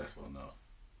rapper? Successful, no.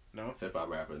 No? Hip-hop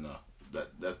rapper, no.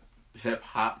 That's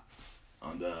hip-hop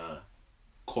on the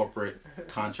corporate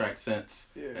contract sense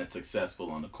and successful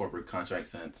on the corporate contract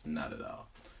sense, not at all.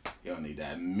 You don't need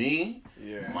that. Me,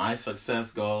 my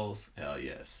success goals, hell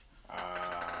yes.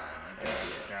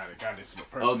 Got it.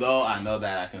 Although I know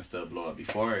that I can still blow up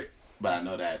before it, but I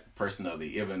know that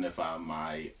personally, even if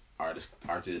my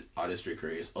artistry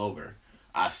career is over,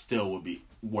 I still would be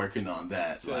working on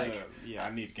that. So, I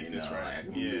need to get this right.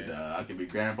 I could be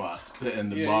grandpa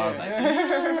spitting the bars like,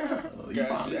 you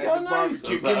finally got nice.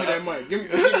 Give me that mic. Give me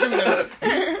that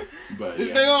mic. But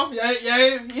this thing on? Yeah.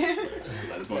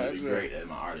 I just want to be great at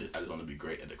my art. I just want to be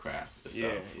great at the craft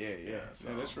itself. Yeah.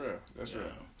 So, that's real. That's real.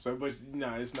 So, but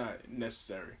no, it's not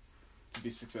necessary to be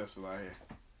successful out here.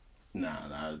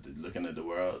 Nah. Looking at the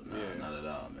world, not at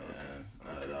all, man.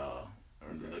 Not at all.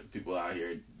 Look, people out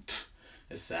here.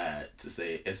 It's sad to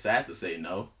say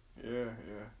no. Yeah.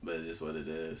 But it's just what it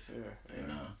is. Yeah. You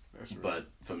know. That's right. But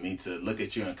for me to look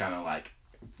at you and kind of like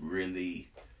really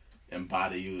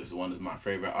embody you as one of my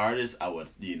favorite artists, I would,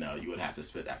 you would have to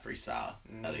spit that freestyle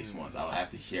at least once. I would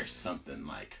have to hear something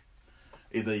like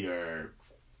either your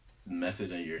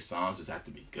message and your songs just have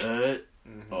to be good,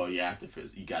 or you got to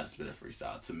spit a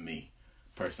freestyle. To me,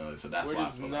 personally, so that's where why.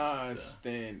 Where does Nas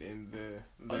stand in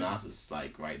the? Nas is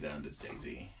like right there under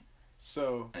Jay-Z.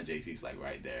 So and Jay-Z's like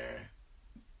right there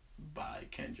by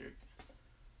Kendrick.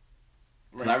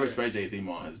 Right I respect Jay-Z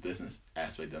more on his business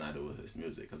aspect than I do with his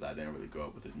music, because I didn't really grow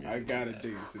up with his music. I gotta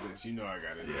dig into this. You know I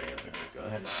gotta dig into this. Go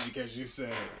ahead. Because you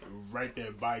said right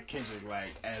there by Kendrick, like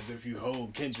as if you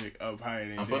hold Kendrick up higher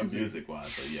than Jay-Z. I'm putting music-wise,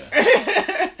 so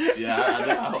yeah.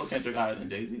 I hold Kendrick higher than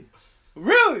Jay-Z.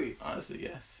 Really? Honestly,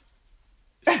 yes.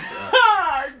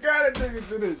 I gotta dig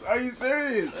into this. Are you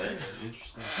serious?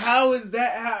 Interesting. How is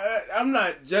that? I'm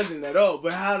not judging at all,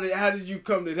 but how did you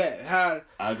come to that?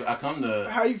 I come to...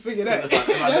 How you figure that?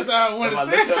 That's how I want to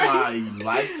say. If I look at my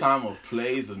lifetime of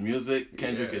plays of music,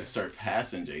 Kendrick is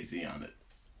surpassing Jay-Z on it.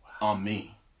 On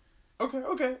me.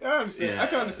 Okay, I understand. I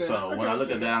can understand. So when I look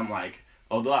at that, I'm like,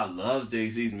 although I love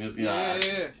Jay-Z's music,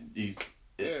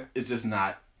 it's just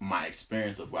not my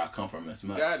experience of where I come from as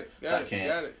much. Got it.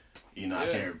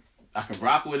 I can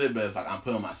rock with it, but it's like I'm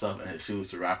putting myself in his shoes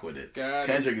to rock with it.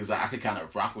 Kendrick is like, I could kind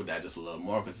of rock with that just a little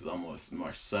more because it's almost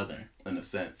more southern in a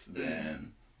sense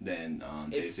than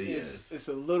Jay-Z is. It's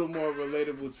a little more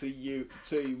relatable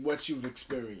to what you've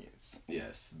experienced.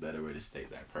 Yes, better way to state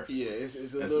that perfectly. Yeah, it's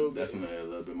definitely a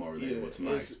little bit more relatable to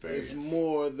my experience. It's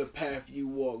more the path you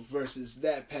walk versus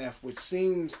that path, which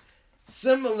seems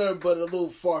similar but a little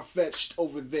far-fetched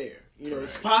over there. You know,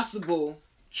 It's possible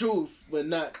truth, but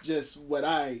not just what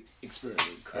I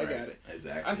experienced. Correct. I got it.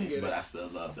 Exactly. I can get it. But I still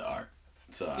love the art.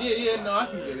 So I can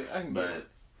get it. But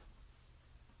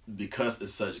because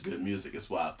it's such good music, it's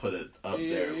why I put it up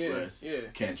there with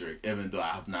Kendrick, even though I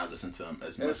have not listened to him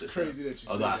as much as him. That's crazy that you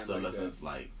although said I still that listen,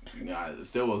 it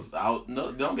still was out.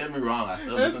 No, don't get me wrong, I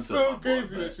still That's listen to him. That's so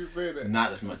crazy that you say that.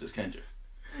 Not as much as Kendrick.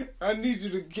 I need you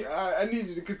to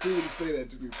continue to say that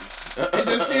to people. And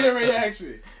just see the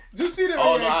reaction. Just see the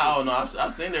reaction. No,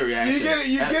 I've seen the reaction. You get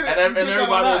it. And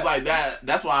everybody was like that.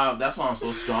 That's why I'm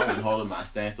so strong in holding my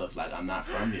stance of like I'm not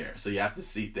from here. So you have to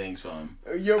see things from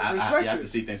your perspective. You have to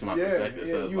see things from my perspective.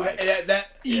 So it's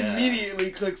that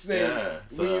immediately clicks in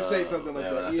when you say something like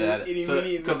that.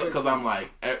 Because I'm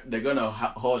like, they're gonna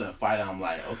hold and fight. I'm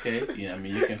like, okay, I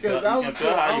mean, you can feel how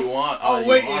you want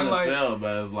to feel,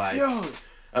 but it's like.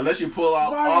 Unless you pull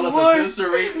out all of his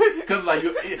history, because like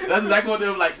that's exactly what they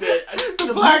were like.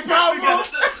 The Black Album.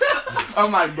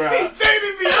 I'm like, bro. He's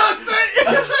dating Beyonce.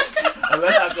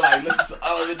 Unless I could like listen to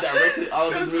all of it directly, all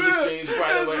of his music streams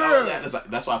right away, all of that.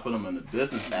 That's why I put him in the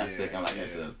business aspect, and like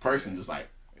as a person, just like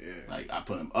I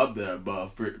put him up there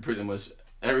above pretty much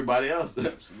everybody else.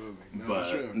 Absolutely.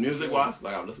 But music wise,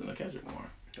 like I'm listening to Kendrick more.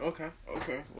 Okay.